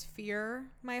Christian sphere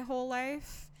my whole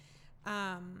life,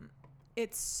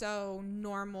 it's so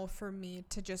normal for me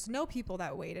to just know people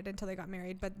that waited until they got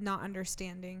married, but not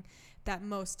understanding that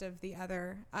most of the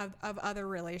other other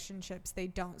relationships, they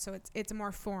don't. So it's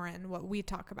more foreign what we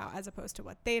talk about as opposed to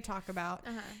what they talk about.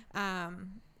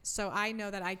 So I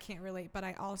know that I can't relate, but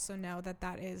I also know that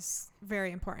that is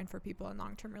very important for people in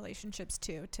long-term relationships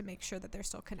too, to make sure that they're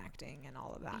still connecting and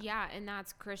all of that. Yeah, and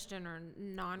that's Christian or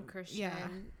non-Christian.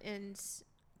 Yeah.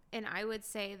 And I would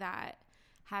say that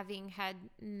having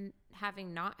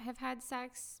not have had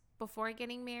sex before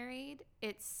getting married,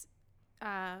 it's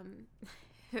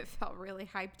it felt really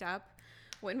hyped up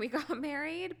when we got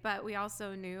married, but we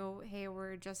also knew, hey,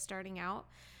 we're just starting out.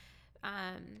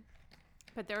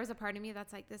 But there was a part of me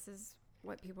that's like, this is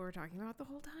what people were talking about the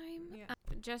whole time. Yeah.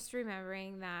 Just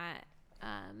remembering that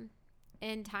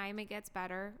in time it gets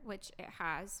better, which it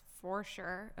has for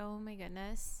sure. Oh my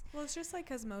goodness. Well, it's just like,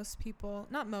 because most people,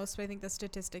 not most, but I think the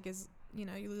statistic is, you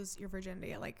know, you lose your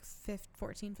virginity at like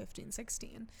 14, 15,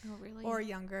 16. Oh, really? Or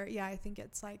younger. Yeah, I think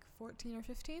it's like 14 or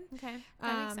 15. Okay,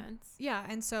 that makes sense. Yeah,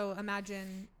 and so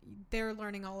imagine they're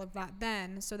learning all of that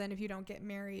then. So then if you don't get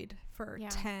married for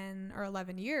 10 or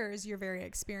 11 years, you're very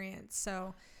experienced.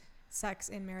 So sex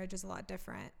in marriage is a lot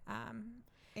different.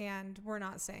 And we're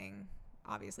not saying,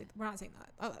 obviously, we're not saying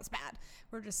that, oh, that's bad.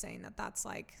 We're just saying that that's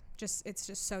like, it's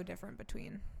just so different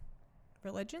between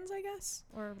religions, I guess,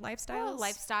 or lifestyles.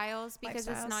 Lifestyles, because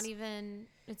it's not even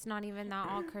that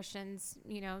all Christians,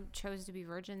 you know, chose to be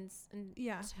virgins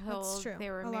until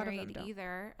they were married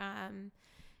either.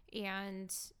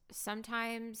 And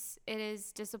sometimes it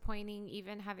is disappointing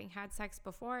even having had sex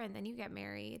before and then you get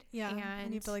married. Yeah, and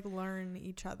you have to like learn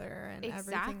each other and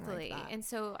everything like that. And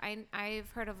so I've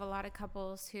heard of a lot of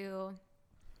couples who,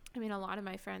 I mean, a lot of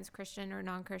my friends, Christian or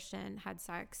non-Christian, had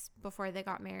sex before they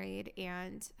got married,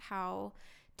 and how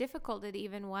difficult it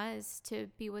even was to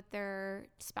be with their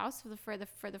spouse for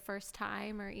the first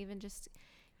time, or even just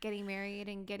getting married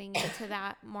and getting into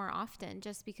that more often,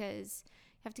 just because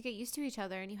you have to get used to each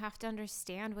other and you have to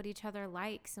understand what each other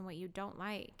likes and what you don't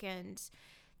like. And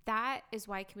that is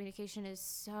why communication is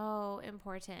so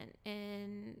important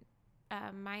in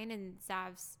mine and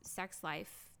Zav's sex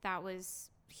life. That was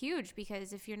huge,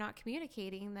 because if you're not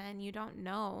communicating, then you don't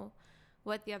know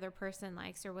what the other person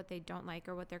likes or what they don't like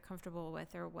or what they're comfortable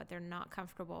with or what they're not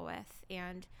comfortable with.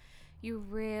 And you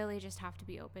really just have to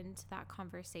be open to that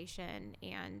conversation.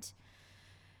 And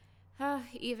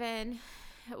even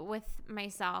with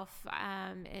myself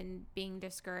and being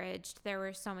discouraged, there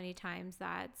were so many times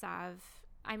that Zav,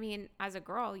 I mean, as a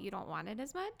girl, you don't want it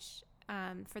as much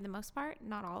for the most part,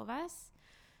 not all of us,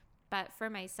 but for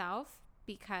myself,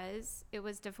 because it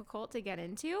was difficult to get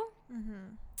into,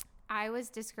 I was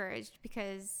discouraged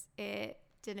because it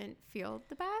didn't feel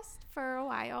the best for a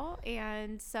while.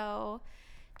 And so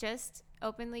just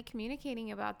openly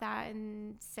communicating about that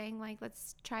and saying like,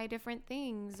 let's try different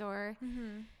things, or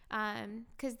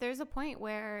because there's a point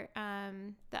where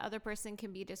the other person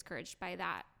can be discouraged by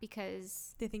that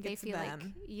because they think it's feel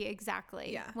them. like,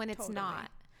 exactly, when it's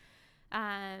not.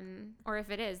 Or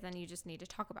if it is, then you just need to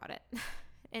talk about it.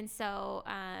 And so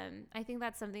I think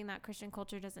that's something that Christian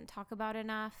culture doesn't talk about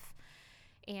enough.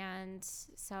 And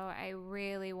so I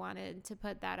really wanted to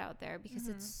put that out there because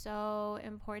it's so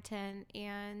important.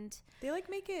 And they like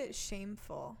make it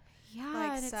shameful. Yeah,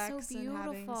 like and sex it's so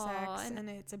beautiful. And having sex, and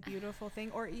it's a beautiful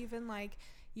thing. Or even like,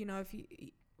 you know, if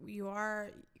you are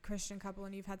a Christian couple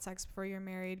and you've had sex before you're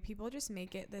married, people just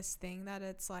make it this thing that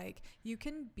it's like you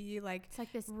can be like, it's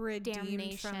like this redeemed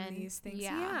damnation from these things.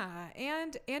 Yeah.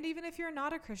 And even if you're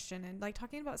not a Christian, and like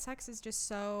talking about sex is just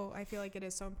so, I feel like it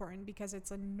is so important because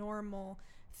it's a normal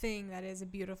thing that is a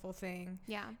beautiful thing.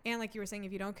 Yeah. And like you were saying,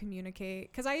 if you don't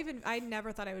communicate, because I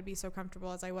never thought I would be so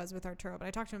comfortable as I was with Arturo, but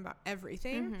I talked to him about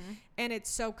everything, and it's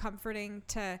so comforting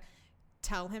to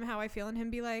tell him how I feel and him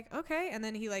be like, okay, and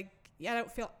then he like, I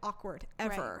don't feel awkward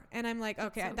ever. Right. And I'm like,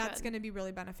 okay, that's going to be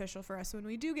really beneficial for us when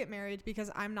we do get married,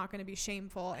 because I'm not going to be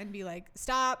shameful and be like,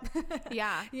 stop.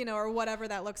 Yeah. You know, or whatever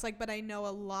that looks like. But I know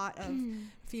a lot of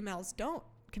females don't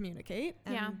communicate,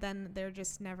 and then they're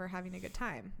just never having a good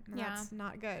time. And that's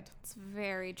not good. It's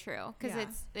very true, because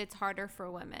it's harder for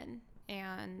women.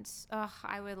 And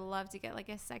I would love to get like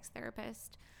a sex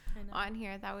therapist on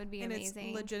here. That would be amazing.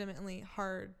 It's legitimately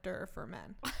harder for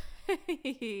men.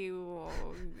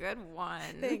 Good one.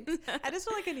 Thanks. I just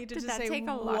feel like I need to just say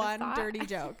one dirty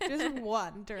joke. Just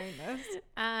one during this.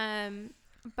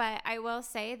 But I will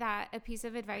say that a piece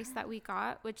of advice that we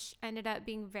got, which ended up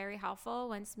being very helpful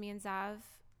once me and Zav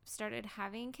started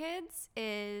having kids,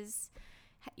 is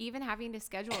even having to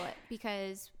schedule it,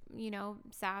 because, you know,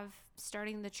 Zav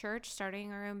starting the church,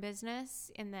 starting our own business,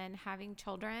 and then having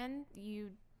children,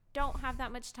 you don't have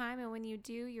that much time, and when you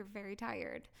do, you're very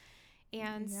tired.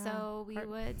 And so we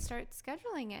would start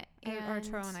scheduling it. And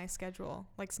Arturo and I schedule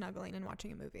like snuggling and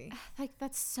watching a movie. Like,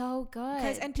 that's so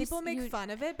good. And people make fun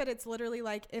of it, but it's literally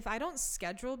like, if I don't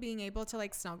schedule being able to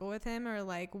like snuggle with him or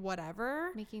like whatever,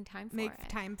 make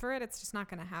time for it, it's just not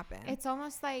going to happen. It's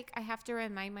almost like I have to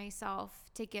remind myself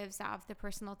to give Zav the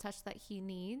personal touch that he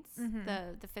needs,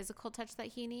 the physical touch that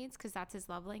he needs, because that's his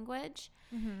love language,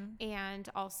 and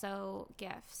also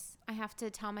gifts. I have to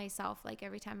tell myself, like,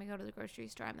 every time I go to the grocery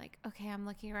store, I'm like, okay, I'm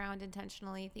looking around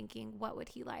intentionally thinking, what would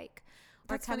he like?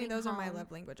 That's funny. Those are my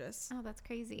love languages. Oh, that's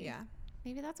crazy. Yeah.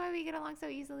 Maybe that's why we get along so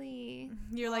easily.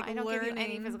 You're like, I don't give you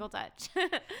any physical touch.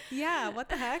 Yeah. What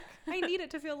the heck? I need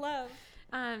it to feel love.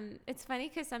 It's funny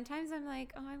because sometimes I'm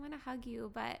like, oh, I want to hug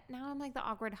you, but now I'm like the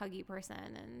awkward huggy person,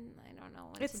 and I don't know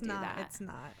when to do that. It's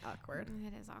not awkward.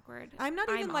 It is awkward. I'm not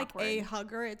even like a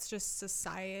hugger. It's just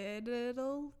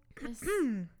societal.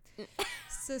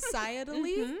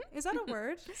 Societally, is that a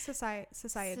word?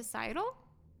 Societal,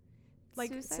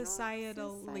 like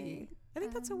societally. I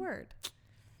think that's a word.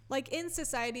 Like, in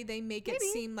society, they make it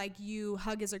seem like you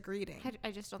hug as a greeting.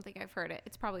 I just don't think I've heard it.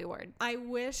 It's probably a word. I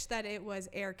wish that it was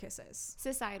air kisses.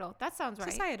 Societal. That sounds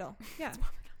right. Societal. Yeah.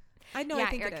 I know. Yeah, I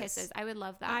think air kisses. I would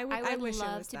love that. I would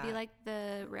love to be like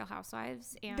the Real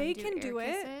Housewives, and they can do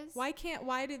it. Kisses.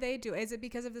 Why do they do it? Is it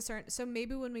because of the certain? So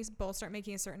maybe when we both start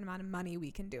making a certain amount of money,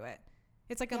 we can do it.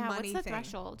 It's like a money thing. What's the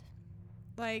threshold?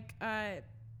 Like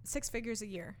 6 figures a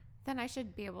year. Then I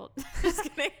should be able. Just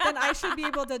kidding. Then I should be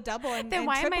able to double and then and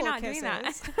why am I triple not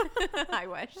kisses. doing that? I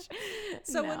wish.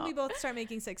 So when we both start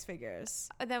making 6 figures,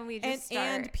 then we just start.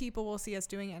 And people will see us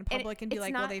doing it in public and be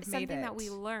like, "Well, they've made it." It's not something that we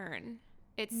learn.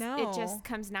 It just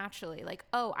comes naturally. Like,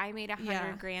 oh, I made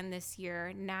 $100,000 this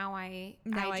year. Now I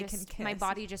can kiss. My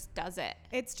body just does it.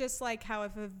 It's just like how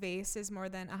if a vase is more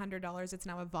than $100, it's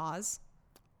now a vase.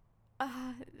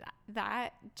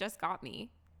 That just got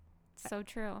me. So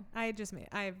true.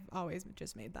 I've always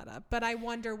just made that up. But I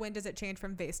wonder, when does it change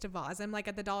from vase to vase? I'm like,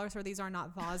 at the dollar store, these are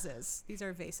not vases. These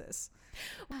are vases.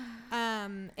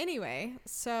 Anyway,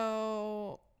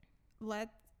 so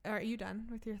are you done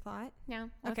with your thought? Yeah.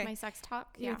 With my sex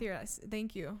talk? Yeah.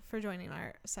 Thank you for joining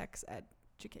our sex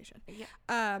education.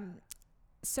 Yeah.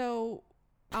 So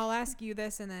I'll ask you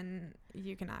this, and then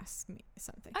you can ask me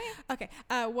something. Oh, yeah. Okay.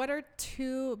 What are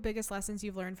 2 biggest lessons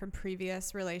you've learned from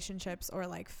previous relationships or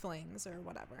like flings or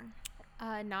whatever?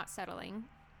 Not settling.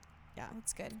 Yeah,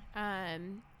 that's good.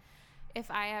 If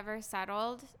I ever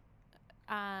settled,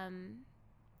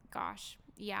 gosh,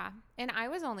 yeah. And I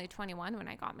was only 21 when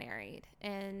I got married,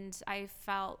 and I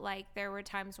felt like there were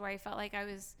times where I felt like I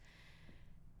was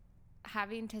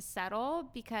having to settle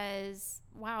because,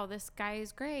 wow, this guy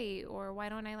is great, or why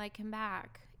don't I like him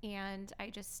back? And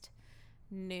I just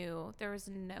knew there was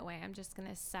no way I'm just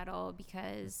gonna settle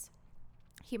because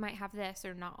he might have this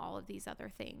or not all of these other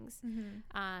things.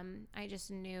 I just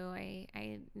knew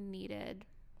I needed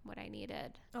what I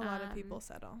needed. A lot of people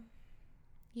settle.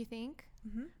 You think?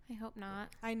 I hope not.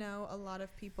 I know a lot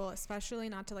of people, especially,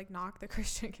 not to like knock the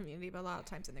Christian community, but a lot of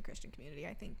times in the Christian community,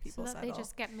 I think people settle. They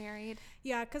just get married.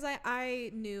 Yeah, because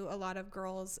I knew a lot of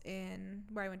girls in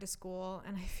where I went to school,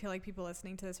 and I feel like people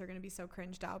listening to this are going to be so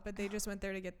cringed out, but they just went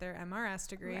there to get their MRS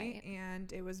degree, right.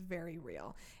 And it was very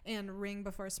real. And Ring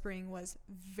Before Spring was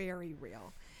very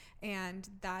real. And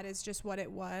that is just what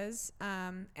it was.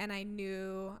 And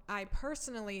I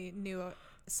personally knew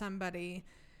somebody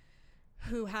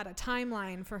who had a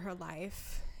timeline for her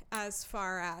life, as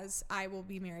far as, I will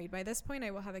be married by this point,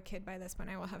 I will have a kid by this point,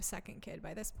 I will have a second kid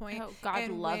by this point. Oh, God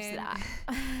loves that.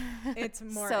 It's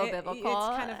more so biblical.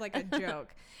 It's kind of like a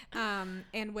joke.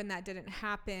 And when that didn't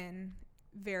happen,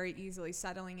 very easily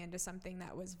settling into something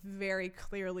that was very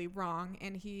clearly wrong,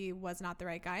 and he was not the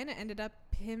right guy, and it ended up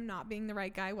him not being the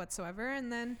right guy whatsoever.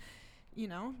 And then,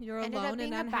 you're alone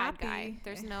and unhappy. A bad guy.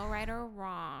 There's no right or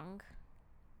wrong.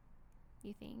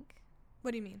 You think? What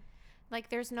do you mean? Like,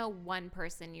 there's no one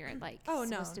person you're like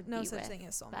supposed to be no such with, thing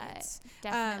as soulmates.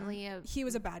 But definitely he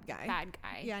was a bad guy. Bad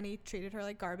guy. Yeah, and he treated her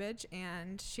like garbage,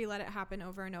 and she let it happen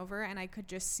over and over, and I could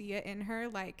just see it in her.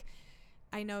 Like,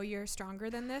 I know you're stronger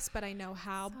than this, but I know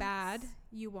how bad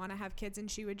you want to have kids, and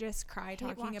she would just cry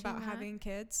talking about having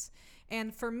kids.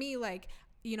 And for me, like,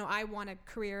 I want a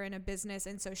career in a business,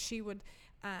 and so she would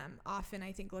often,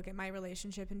 I think, look at my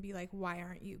relationship and be like, why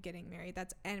aren't you getting married?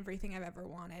 That's everything I've ever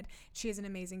wanted. She has an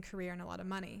amazing career and a lot of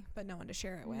money, but no one to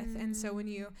share it with. And so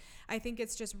I think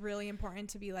it's just really important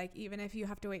to be like, even if you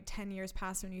have to wait 10 years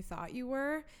past when you thought you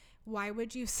were, why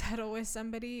would you settle with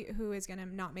somebody who is going to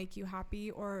not make you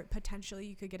happy, or potentially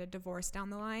you could get a divorce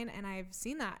down the line? And I've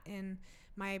seen that in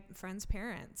my friends'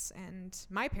 parents and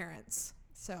my parents.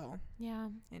 So yeah.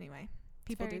 Anyway,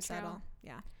 people do settle.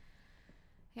 Yeah.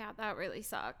 Yeah, that really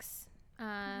sucks.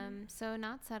 So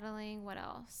not settling. What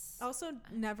else? Also,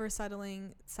 never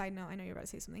settling. Side note, I know you're about to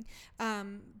say something.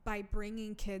 By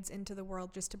bringing kids into the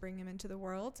world just to bring them into the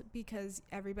world, because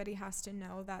everybody has to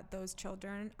know that those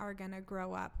children are going to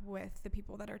grow up with the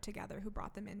people that are together who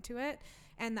brought them into it.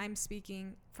 And I'm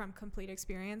speaking from complete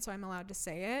experience, so I'm allowed to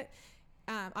say it.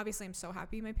 Obviously, I'm so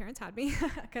happy my parents had me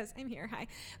because I'm here. Hi.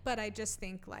 But I just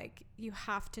think, like, you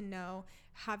have to know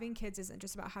having kids isn't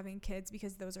just about having kids,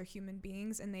 because those are human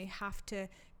beings, and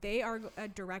they are a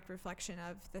direct reflection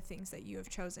of the things that you have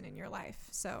chosen in your life.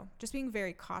 So just being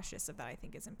very cautious of that, I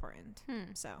think, is important.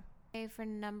 So okay, for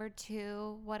number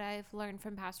 2, what I've learned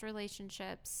from past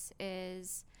relationships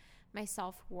is my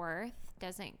self-worth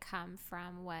doesn't come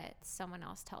from what someone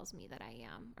else tells me that I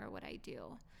am or what I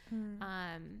do.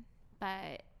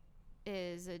 But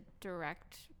is a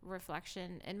direct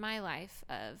reflection in my life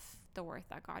of the worth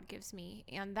that God gives me.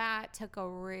 And that took a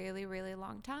really, really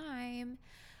long time.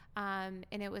 And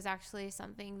it was actually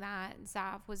something that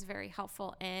Zav was very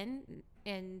helpful in.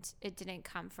 And it didn't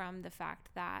come from the fact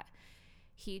that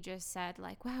he just said,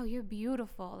 like, wow, you're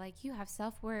beautiful. Like, you have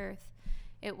self-worth.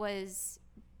 It was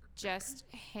just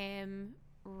him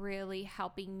really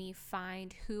helping me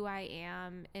find who I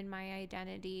am in my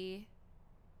identity.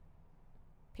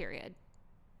 Period.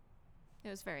 It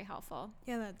was very helpful.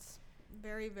 Yeah, that's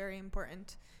very, very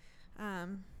important,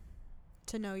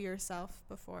 to know yourself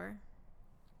before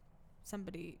I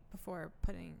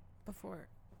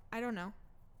don't know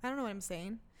what I'm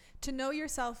saying. To know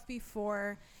yourself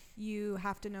before you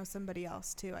have to know somebody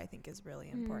else too, I think, is really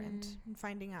important. And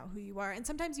finding out who you are, and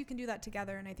sometimes you can do that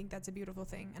together, and I think that's a beautiful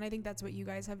thing, and I think that's what you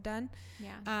guys have done.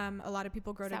 A lot of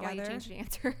people grow together. Is that why you changed the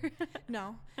answer?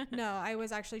 No, I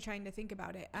was actually trying to think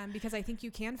about it, because I think you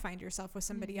can find yourself with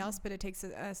somebody else, but it takes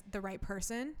the right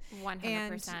person. 100%.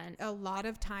 And a lot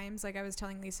of times, like I was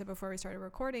telling Lisa before we started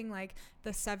recording, like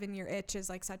the 7-year itch is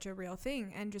like such a real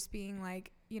thing, and just being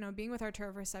like, being with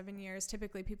Arturo for 7 years,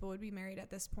 typically people would be married at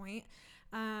this point.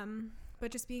 But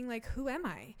just being like, who am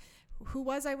I? Who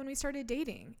was I when we started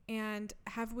dating? And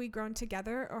have we grown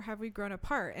together or have we grown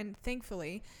apart? And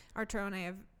thankfully, Arturo and I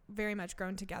have very much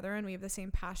grown together, and we have the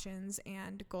same passions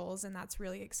and goals, and that's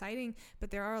really exciting.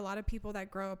 But there are a lot of people that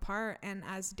grow apart, and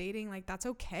as dating, like, that's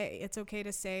okay. It's okay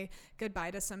to say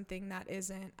goodbye to something that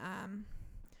isn't,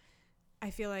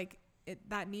 I feel like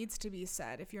that needs to be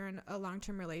said. If you're in a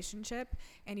long-term relationship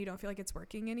and you don't feel like it's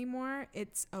working anymore,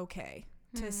 it's okay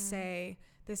to say,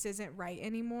 this isn't right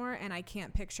anymore, and I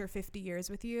can't picture 50 years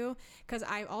with you. Because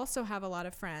I also have a lot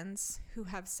of friends who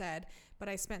have said, but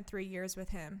I spent 3 years with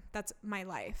him. That's my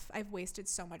life. I've wasted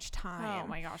so much time. Oh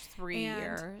my gosh, 3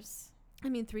 years. I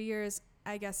mean, 3 years,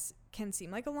 I guess, can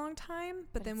seem like a long time,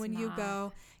 but then when you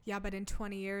go, yeah, but in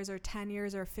 20 years or 10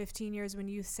 years or 15 years, when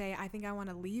you say, I think I want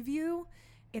to leave you,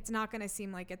 it's not going to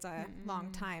seem like it's a long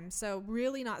time. So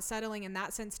really not settling in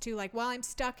that sense too. Like, well, I'm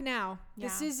stuck now. Yeah.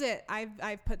 This is it.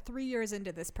 I've put 3 years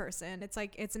into this person. It's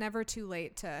like, it's never too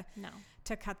late to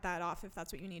cut that off if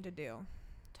that's what you need to do.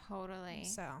 Totally.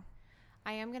 So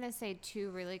I am going to say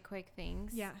 2 really quick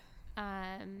things. Yeah.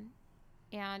 And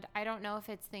I don't know if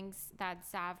it's things that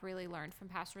Zav really learned from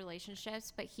past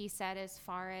relationships, but he said, as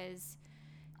far as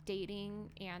dating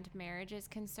and marriage is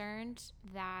concerned,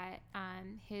 that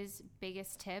his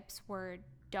biggest tips were,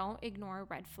 don't ignore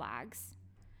red flags.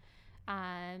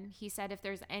 He said, if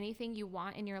there's anything you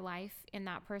want in your life and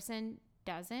that person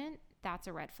doesn't, that's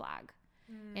a red flag.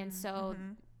 And so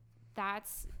that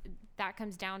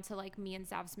comes down to, like, me and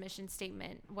Zav's mission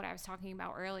statement, what I was talking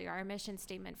about earlier. Our mission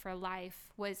statement for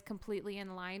life was completely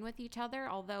in line with each other.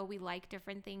 Although we like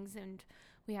different things and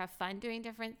we have fun doing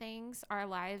different things, our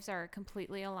lives are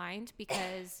completely aligned,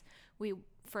 because we,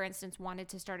 for instance, wanted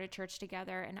to start a church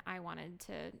together, and I wanted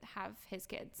to have his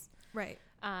kids. Right.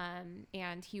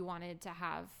 And he wanted to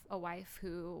have a wife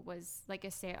who was like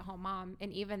a stay-at-home mom,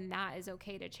 and even that is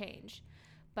okay to change.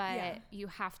 But you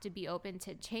have to be open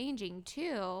to changing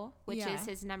too, which is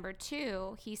his number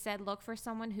 2. He said, look for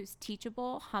someone who's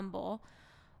teachable, humble,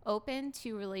 open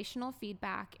to relational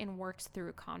feedback, and works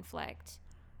through conflict.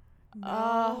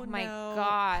 Oh my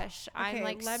gosh. Okay, I'm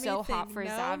like so hot for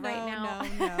Zav right now.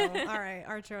 No. All right,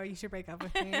 Arturo, you should break up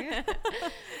with me.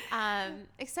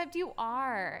 Except you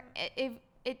are. It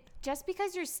just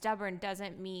because you're stubborn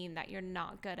doesn't mean that you're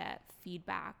not good at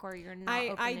feedback or you're not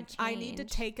open to change. I need to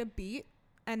take a beat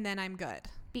and then I'm good.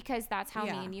 Because that's how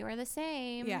me and you are the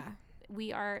same. Yeah.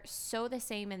 We are so the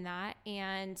same in that.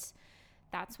 And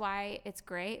that's why it's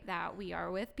great that we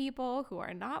are with people who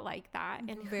are not like that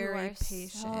and very who are patient.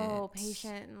 so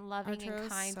patient and loving Arturo and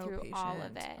kind so through patient. all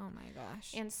of it. Oh my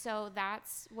gosh. And so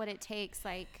that's what it takes.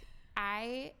 Like,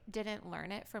 I didn't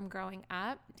learn it from growing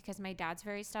up because my dad's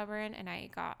very stubborn and I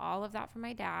got all of that from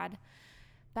my dad.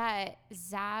 But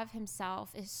Zav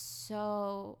himself is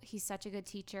he's such a good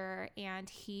teacher, and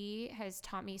he has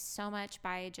taught me so much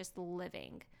by just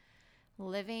living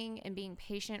and being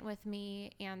patient with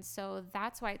me. And so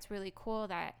that's why it's really cool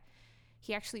that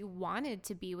he actually wanted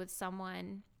to be with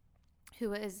someone who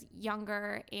was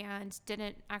younger and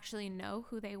didn't actually know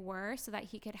who they were so that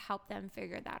he could help them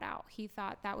figure that out. He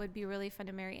thought that would be really fun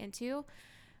to marry into.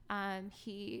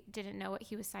 He didn't know what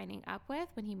he was signing up with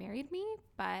when he married me,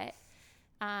 but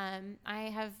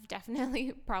I have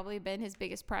definitely probably been his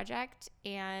biggest project,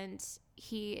 and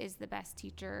he is the best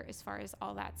teacher as far as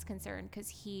all that's concerned because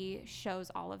he shows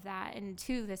all of that. And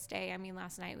to this day, I mean,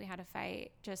 last night we had a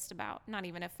fight, just about, not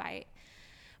even a fight,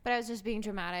 but I was just being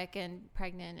dramatic and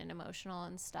pregnant and emotional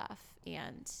and stuff.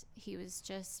 And he was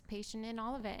just patient in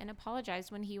all of it and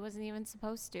apologized when he wasn't even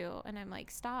supposed to. And I'm like,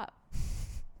 stop.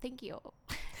 Thank you.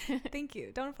 Thank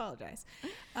you. Don't apologize.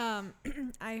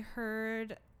 I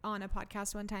heard on a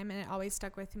podcast one time, and it always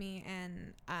stuck with me,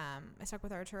 and I stuck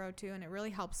with Arturo too, and it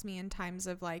really helps me in times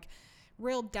of like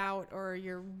real doubt, or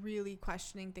you're really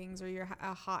questioning things, or you're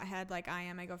a hothead like I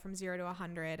am. I go from 0 to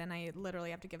 100, and I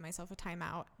literally have to give myself a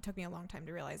timeout. It took me a long time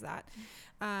to realize that.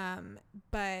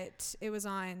 But it was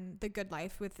on The Good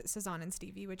Life with Cezanne and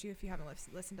Stevie, which if you haven't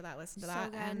listened to that, listen to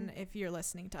that. Good. And if you're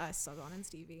listening to us, Cezanne and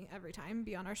Stevie, every time,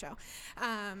 be on our show.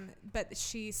 But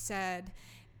she said,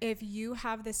 if you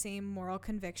have the same moral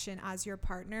conviction as your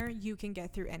partner, you can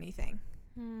get through anything.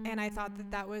 And I thought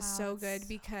that was so good,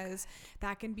 because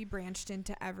that can be branched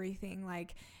into everything.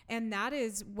 Like, and that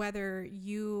is whether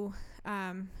you,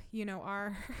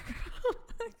 are,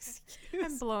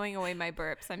 I'm blowing away my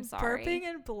burps. I'm sorry. Burping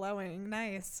and blowing.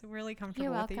 Nice. Really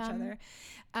comfortable with each other.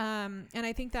 And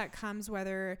I think that comes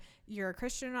whether you're a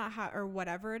Christian or not, or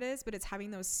whatever it is, but it's having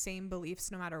those same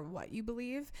beliefs no matter what you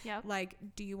believe. Yep. Like,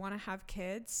 do you want to have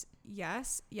kids?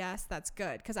 Yes, that's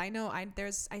good. Cause I know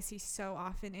I see so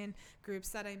often in groups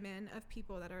that I'm in of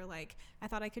people that are like, I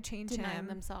thought I could change him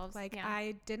themselves. Like,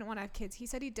 I didn't want to have kids. He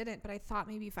said he didn't, but I thought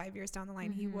maybe 5 years down the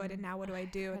line he would. And now what do I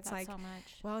do? It's like,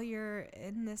 well, you're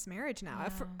in this marriage now.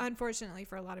 Unfortunately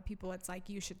for a lot of people, it's like,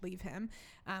 you should leave him,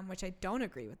 which I don't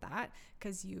agree with that,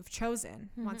 because you've chosen.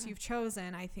 Once you've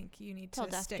chosen, I think you need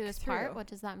to stick to his part. What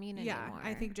does that mean anymore? Yeah,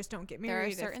 I think just don't get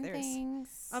married. There are certain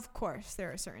things. Of course,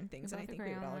 there are certain things, and I think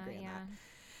we would all agree on that.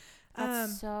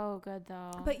 That's so good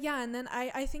though. But yeah, and then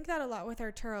I think that a lot with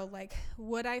Arturo. Like,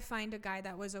 would I find a guy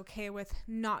that was okay with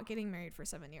not getting married for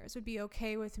 7 years? Would be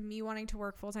okay with me wanting to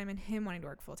work full time and him wanting to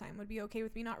work full time? Would be okay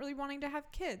with me not really wanting to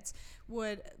have kids?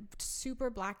 Would super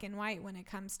black and white when it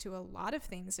comes to a lot of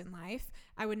things in life.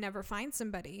 I would never find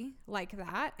somebody like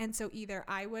that. And so either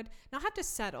I would not have to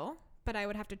settle, but I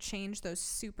would have to change those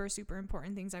super, super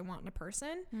important things I want in a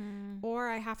person. Or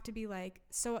I have to be like,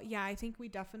 so yeah, I think we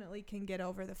definitely can get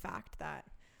over the fact that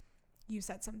you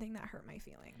said something that hurt my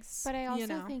feelings. But I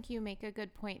also think you make a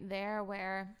good point there,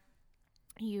 where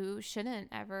you shouldn't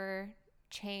ever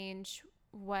change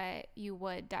what you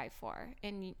would die for.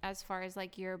 And as far as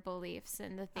like your beliefs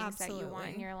and the things that you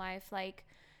want in your life, like,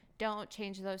 don't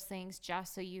change those things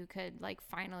just so you could like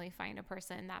finally find a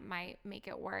person that might make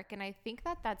it work. And I think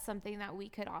that that's something that we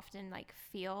could often like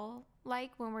feel like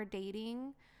when we're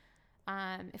dating.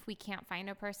 If we can't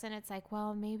find a person, it's like,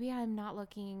 well, maybe I'm not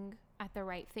looking at the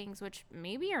right things, which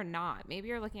maybe you're not. Maybe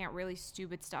you're looking at really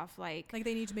stupid stuff like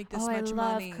they need to make this money. much I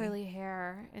money. love curly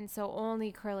hair, and so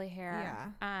only curly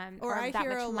hair. Yeah. Or I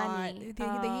hear a lot.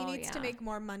 He needs to make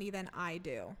more money than I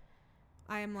do.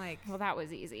 I am like, well, that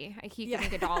was easy. He could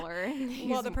make $1.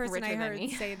 Well, the person I heard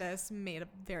say this made a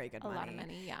very good money. A lot of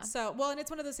money, yeah. So, well, and it's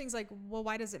one of those things like, well,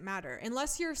 why does it matter?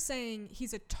 Unless you're saying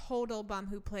he's a total bum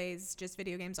who plays just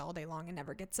video games all day long and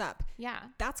never gets up. Yeah.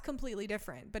 That's completely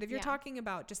different. But if you're talking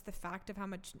about just the fact of how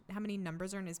many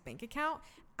numbers are in his bank account,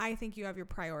 I think you have your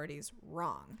priorities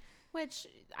wrong. Which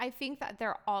I think that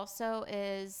there also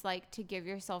is like to give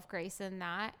yourself grace in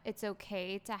that. It's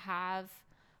okay to have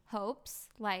hopes.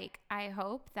 Like, I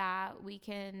hope that we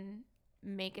can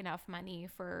make enough money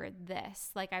for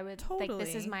this. Like, I would like,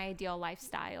 this is my ideal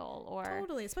lifestyle, or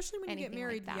especially when you get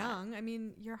married young. I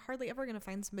mean, you're hardly ever going to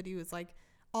find somebody who's like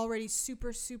already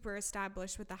super, super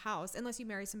established with the house, unless you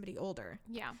marry somebody older.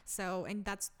 Yeah. So, and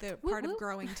that's the part of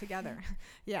growing together.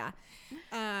 Yeah.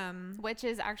 Which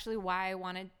is actually why I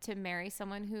wanted to marry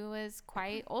someone who was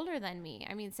quite older than me.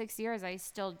 I mean, 6 years, I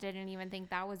still didn't even think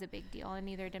that was a big deal, and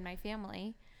neither did my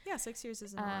family. Yeah, 6 years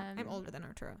isn't a lot. I'm older than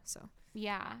Arturo, so.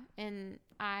 Yeah, and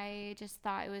I just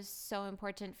thought it was so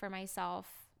important for myself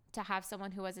to have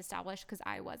someone who was established because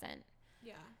I wasn't.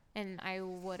 Yeah. And I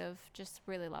would have just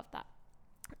really loved that.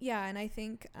 Yeah, and I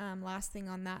think last thing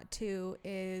on that too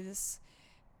is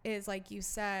like you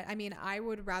said, I mean, I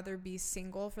would rather be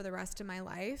single for the rest of my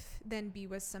life than be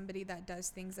with somebody that does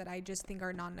things that I just think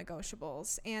are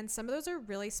non-negotiables. And some of those are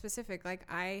really specific. Like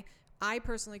I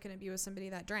personally couldn't be with somebody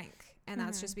that drank, and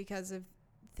that's just because of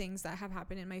things that have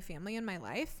happened in my family and my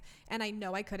life, and I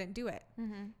know I couldn't do it.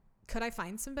 Could I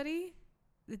find somebody?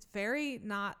 It's very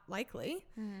not likely.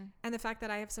 And the fact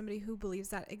that I have somebody who believes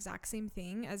that exact same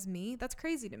thing as me, that's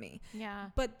crazy to me. Yeah.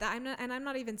 But I'm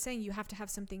not even saying you have to have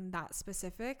something that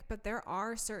specific, but there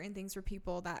are certain things for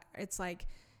people that it's like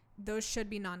those should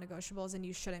be non-negotiables, and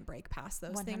you shouldn't break past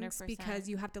those 100%. Things because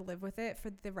you have to live with it for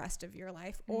the rest of your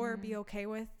life, or be okay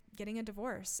with getting a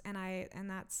divorce. And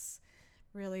that's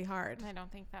really hard. I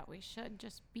don't think that we should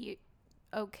just be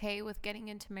okay with getting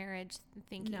into marriage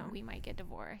thinking we might get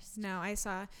divorced. No, I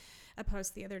saw a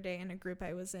post the other day in a group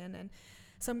I was in, and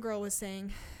some girl was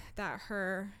saying that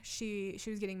she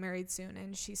was getting married soon,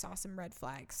 and she saw some red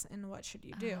flags, and what should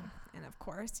you do? And of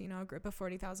course, a group of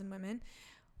 40,000 women,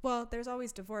 well, there's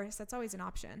always divorce. That's always an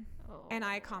option. And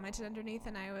I commented underneath,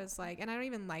 and I was like, and I don't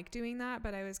even like doing that,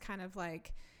 but I was kind of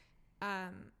like,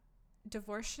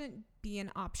 divorce shouldn't be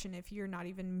an option if you're not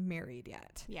even married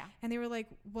yet. Yeah. And they were like,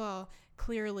 well,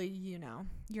 clearly,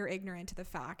 you're ignorant to the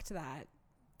fact that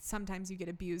sometimes you get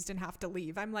abused and have to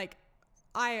leave. I'm like,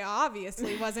 I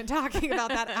obviously wasn't talking about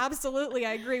that. Absolutely.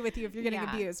 I agree with you if you're getting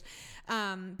abused.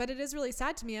 But it is really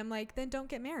sad to me. I'm like, then don't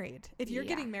get married. If you're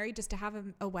getting married just to have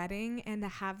a wedding and to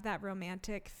have that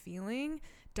romantic feeling,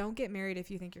 don't get married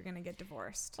if you think you're going to get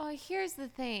divorced. Well, here's the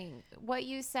thing. What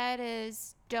you said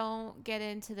is don't get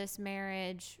into this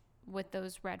marriage with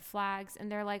those red flags.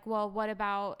 And they're like, well, what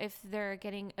about if they're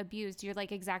getting abused? You're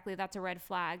like, exactly, that's a red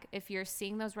flag. If you're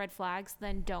seeing those red flags,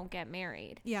 then don't get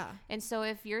married. Yeah. And so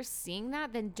if you're seeing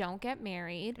that, then don't get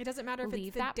married. It doesn't matter if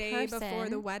it's the day before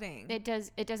the wedding. It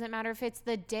doesn't matter if it's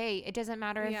the day. It doesn't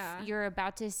matter if you're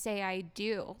about to say I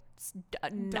do.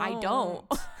 I don't.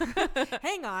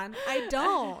 Hang on. I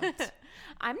don't.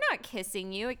 I'm not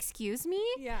kissing you. Excuse me.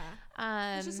 Yeah.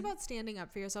 It's just about standing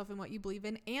up for yourself and what you believe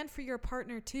in, and for your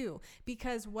partner too.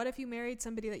 Because what if you married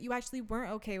somebody that you actually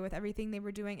weren't okay with everything they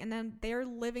were doing, and then they're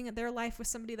living their life with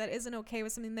somebody that isn't okay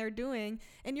with something they're doing,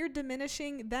 and you're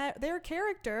diminishing their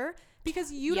character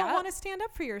because you don't want to stand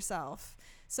up for yourself.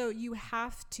 So you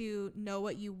have to know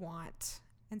what you want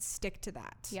and stick to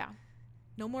that. Yeah.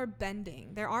 No more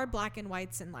bending. There are black and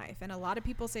whites in life, and a lot of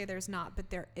people say there's not, but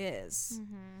there is.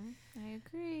 I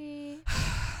agree.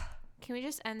 Can we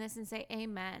just end this and say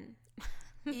amen?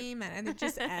 Amen. And it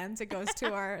just ends. It goes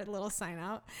to our little sign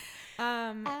out.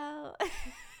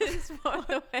 Just walk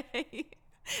away.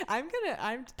 I'm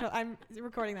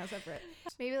recording that separate.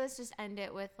 Maybe let's just end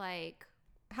it with like,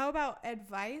 how about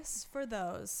advice for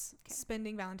those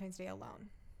spending Valentine's Day alone?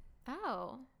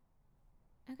 Oh,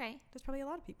 okay. There's probably a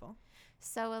lot of people.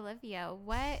 So Olivia,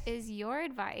 what is your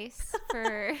advice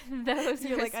for those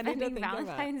who are spending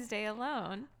Valentine's Day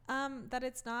alone? That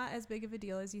it's not as big of a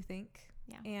deal as you think.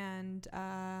 Yeah.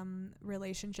 And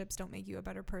relationships don't make you a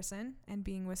better person, and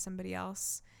being with somebody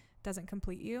else doesn't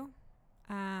complete you.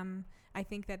 I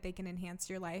think that they can enhance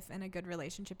your life, and a good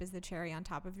relationship is the cherry on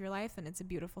top of your life, and it's a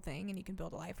beautiful thing, and you can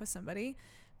build a life with somebody,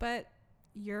 but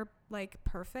you're like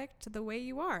perfect the way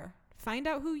you are. Find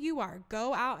out who you are.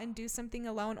 Go out and do something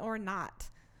alone or not.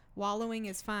 Wallowing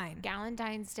is fine.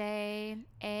 Valentine's Day.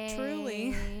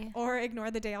 Truly. Or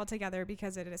ignore the day altogether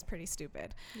because it is pretty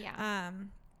stupid. Yeah.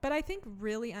 But I think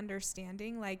really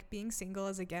understanding, like, being single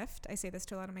is a gift. I say this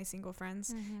to a lot of my single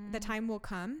friends. The time will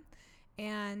come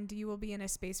and you will be in a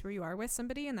space where you are with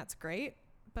somebody, and that's great.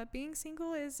 But being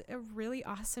single is a really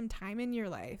awesome time in your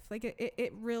life. Like,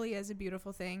 it really is a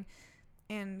beautiful thing.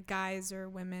 And guys or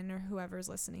women or whoever's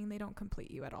listening, they don't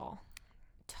complete you at all.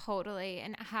 Totally.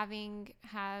 And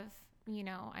I'm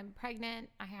pregnant.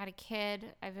 I had a kid.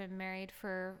 I've been married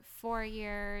for 4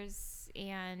 years.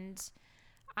 And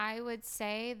I would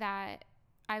say that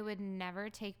I would never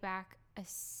take back a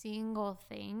single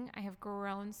thing. I have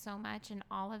grown so much in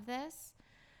all of this.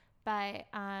 But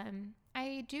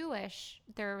I do wish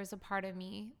there was a part of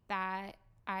me that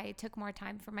I took more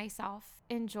time for myself,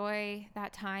 enjoy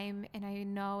that time. And I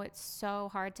know it's so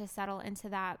hard to settle into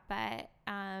that. But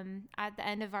at the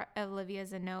end of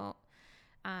Olivia's note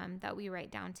that we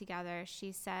write down together,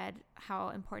 she said how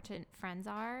important friends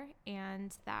are.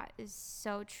 And that is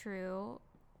so true,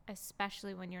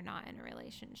 especially when you're not in a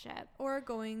relationship. Or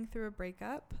going through a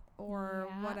breakup or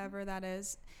whatever that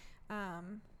is.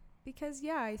 because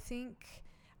I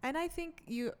think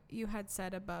you had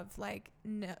said above, like,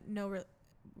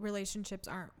 relationships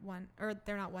aren't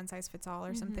they're not one size fits all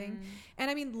or something. And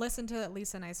I mean, listen to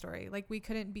Lisa and I's story. Like, we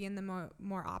couldn't be in the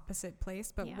more opposite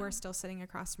place, but we're still sitting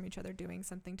across from each other doing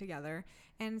something together.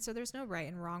 And so there's no right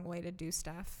and wrong way to do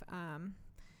stuff.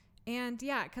 And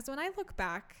because when I look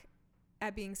back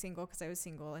at being single, because I was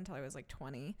single until I was like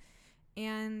 20,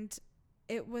 and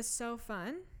it was so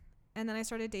fun. And then I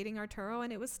started dating Arturo,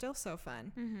 and it was still so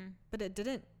fun. But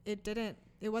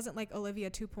it wasn't like Olivia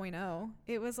 2.0.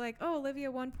 It was like, oh,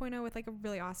 Olivia 1.0 with like a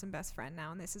really awesome best friend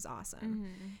now, and this is awesome.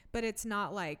 But it's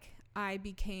not like I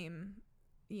became,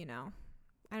 I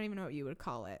don't even know what you would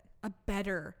call it, a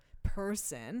better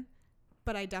person.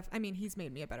 But I mean, he's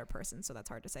made me a better person, so that's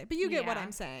hard to say. But you get what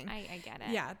I'm saying. I get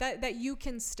it. Yeah, that you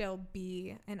can still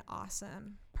be an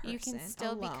awesome person. You can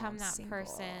still alone, become that single.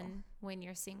 person when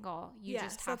you're single. You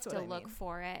just have to look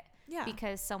for it. Yeah.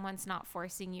 Because someone's not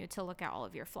forcing you to look at all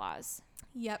of your flaws.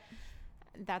 Yep.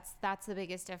 That's the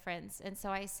biggest difference. And so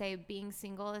I say being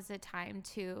single is a time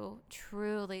to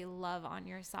truly love on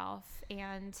yourself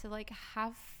and to like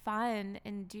have fun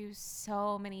and do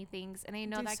so many things. And I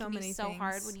know that can be so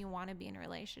hard when you want to be in a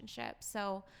relationship.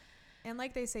 So, and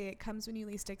like they say, it comes when you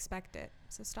least expect it.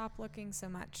 So stop looking so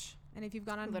much. And if you've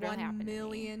gone on 1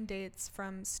 million dates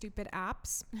from stupid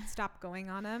apps, stop going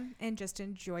on them and just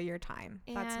enjoy your time.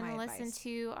 That's my advice. And listen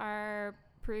to our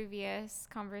previous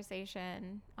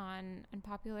conversation on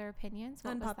unpopular opinions.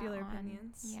 Unpopular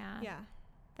opinions. Yeah.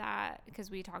 That, because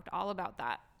we talked all about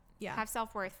that. Yeah. Have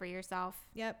self-worth for yourself.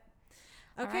 Yep.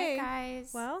 Okay,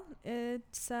 guys. Well,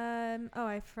 it's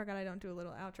I forgot I don't do a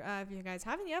little outro. If you guys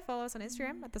haven't yet, follow us on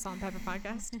Instagram at the Salt and Pepper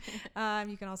Podcast.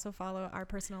 You can also follow our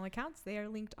personal accounts. They are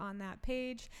linked on that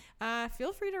page.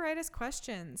 Feel free to write us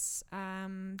questions.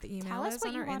 The email Tell us is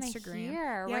what on our you Instagram.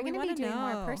 Hear. We're going to be doing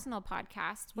more personal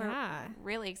podcasts. We're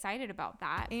really excited about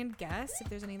that. And guests, if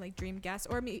there's any like dream guests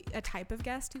or a type of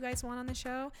guest you guys want on the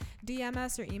show, DM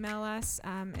us or email us,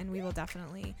 and we will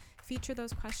definitely feature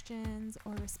those questions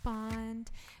or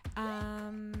respond.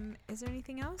 Is there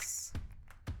anything else?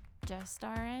 Just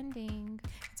our ending.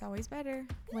 It's always better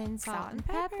when salt and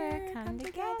pepper come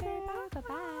together.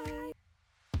 Bye-bye.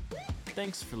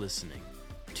 Thanks for listening.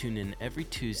 Tune in every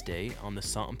Tuesday on the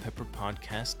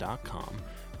saltandpepperpodcast.com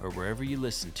or wherever you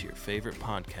listen to your favorite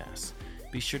podcasts.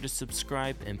 Be sure to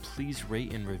subscribe and please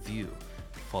rate and review.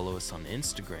 Follow us on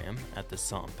Instagram at the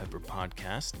Salt and Pepper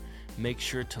Podcast. Make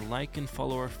sure to like and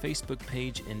follow our Facebook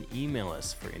page and email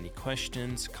us for any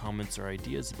questions, comments, or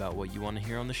ideas about what you want to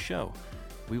hear on the show.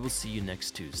 We will see you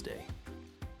next Tuesday.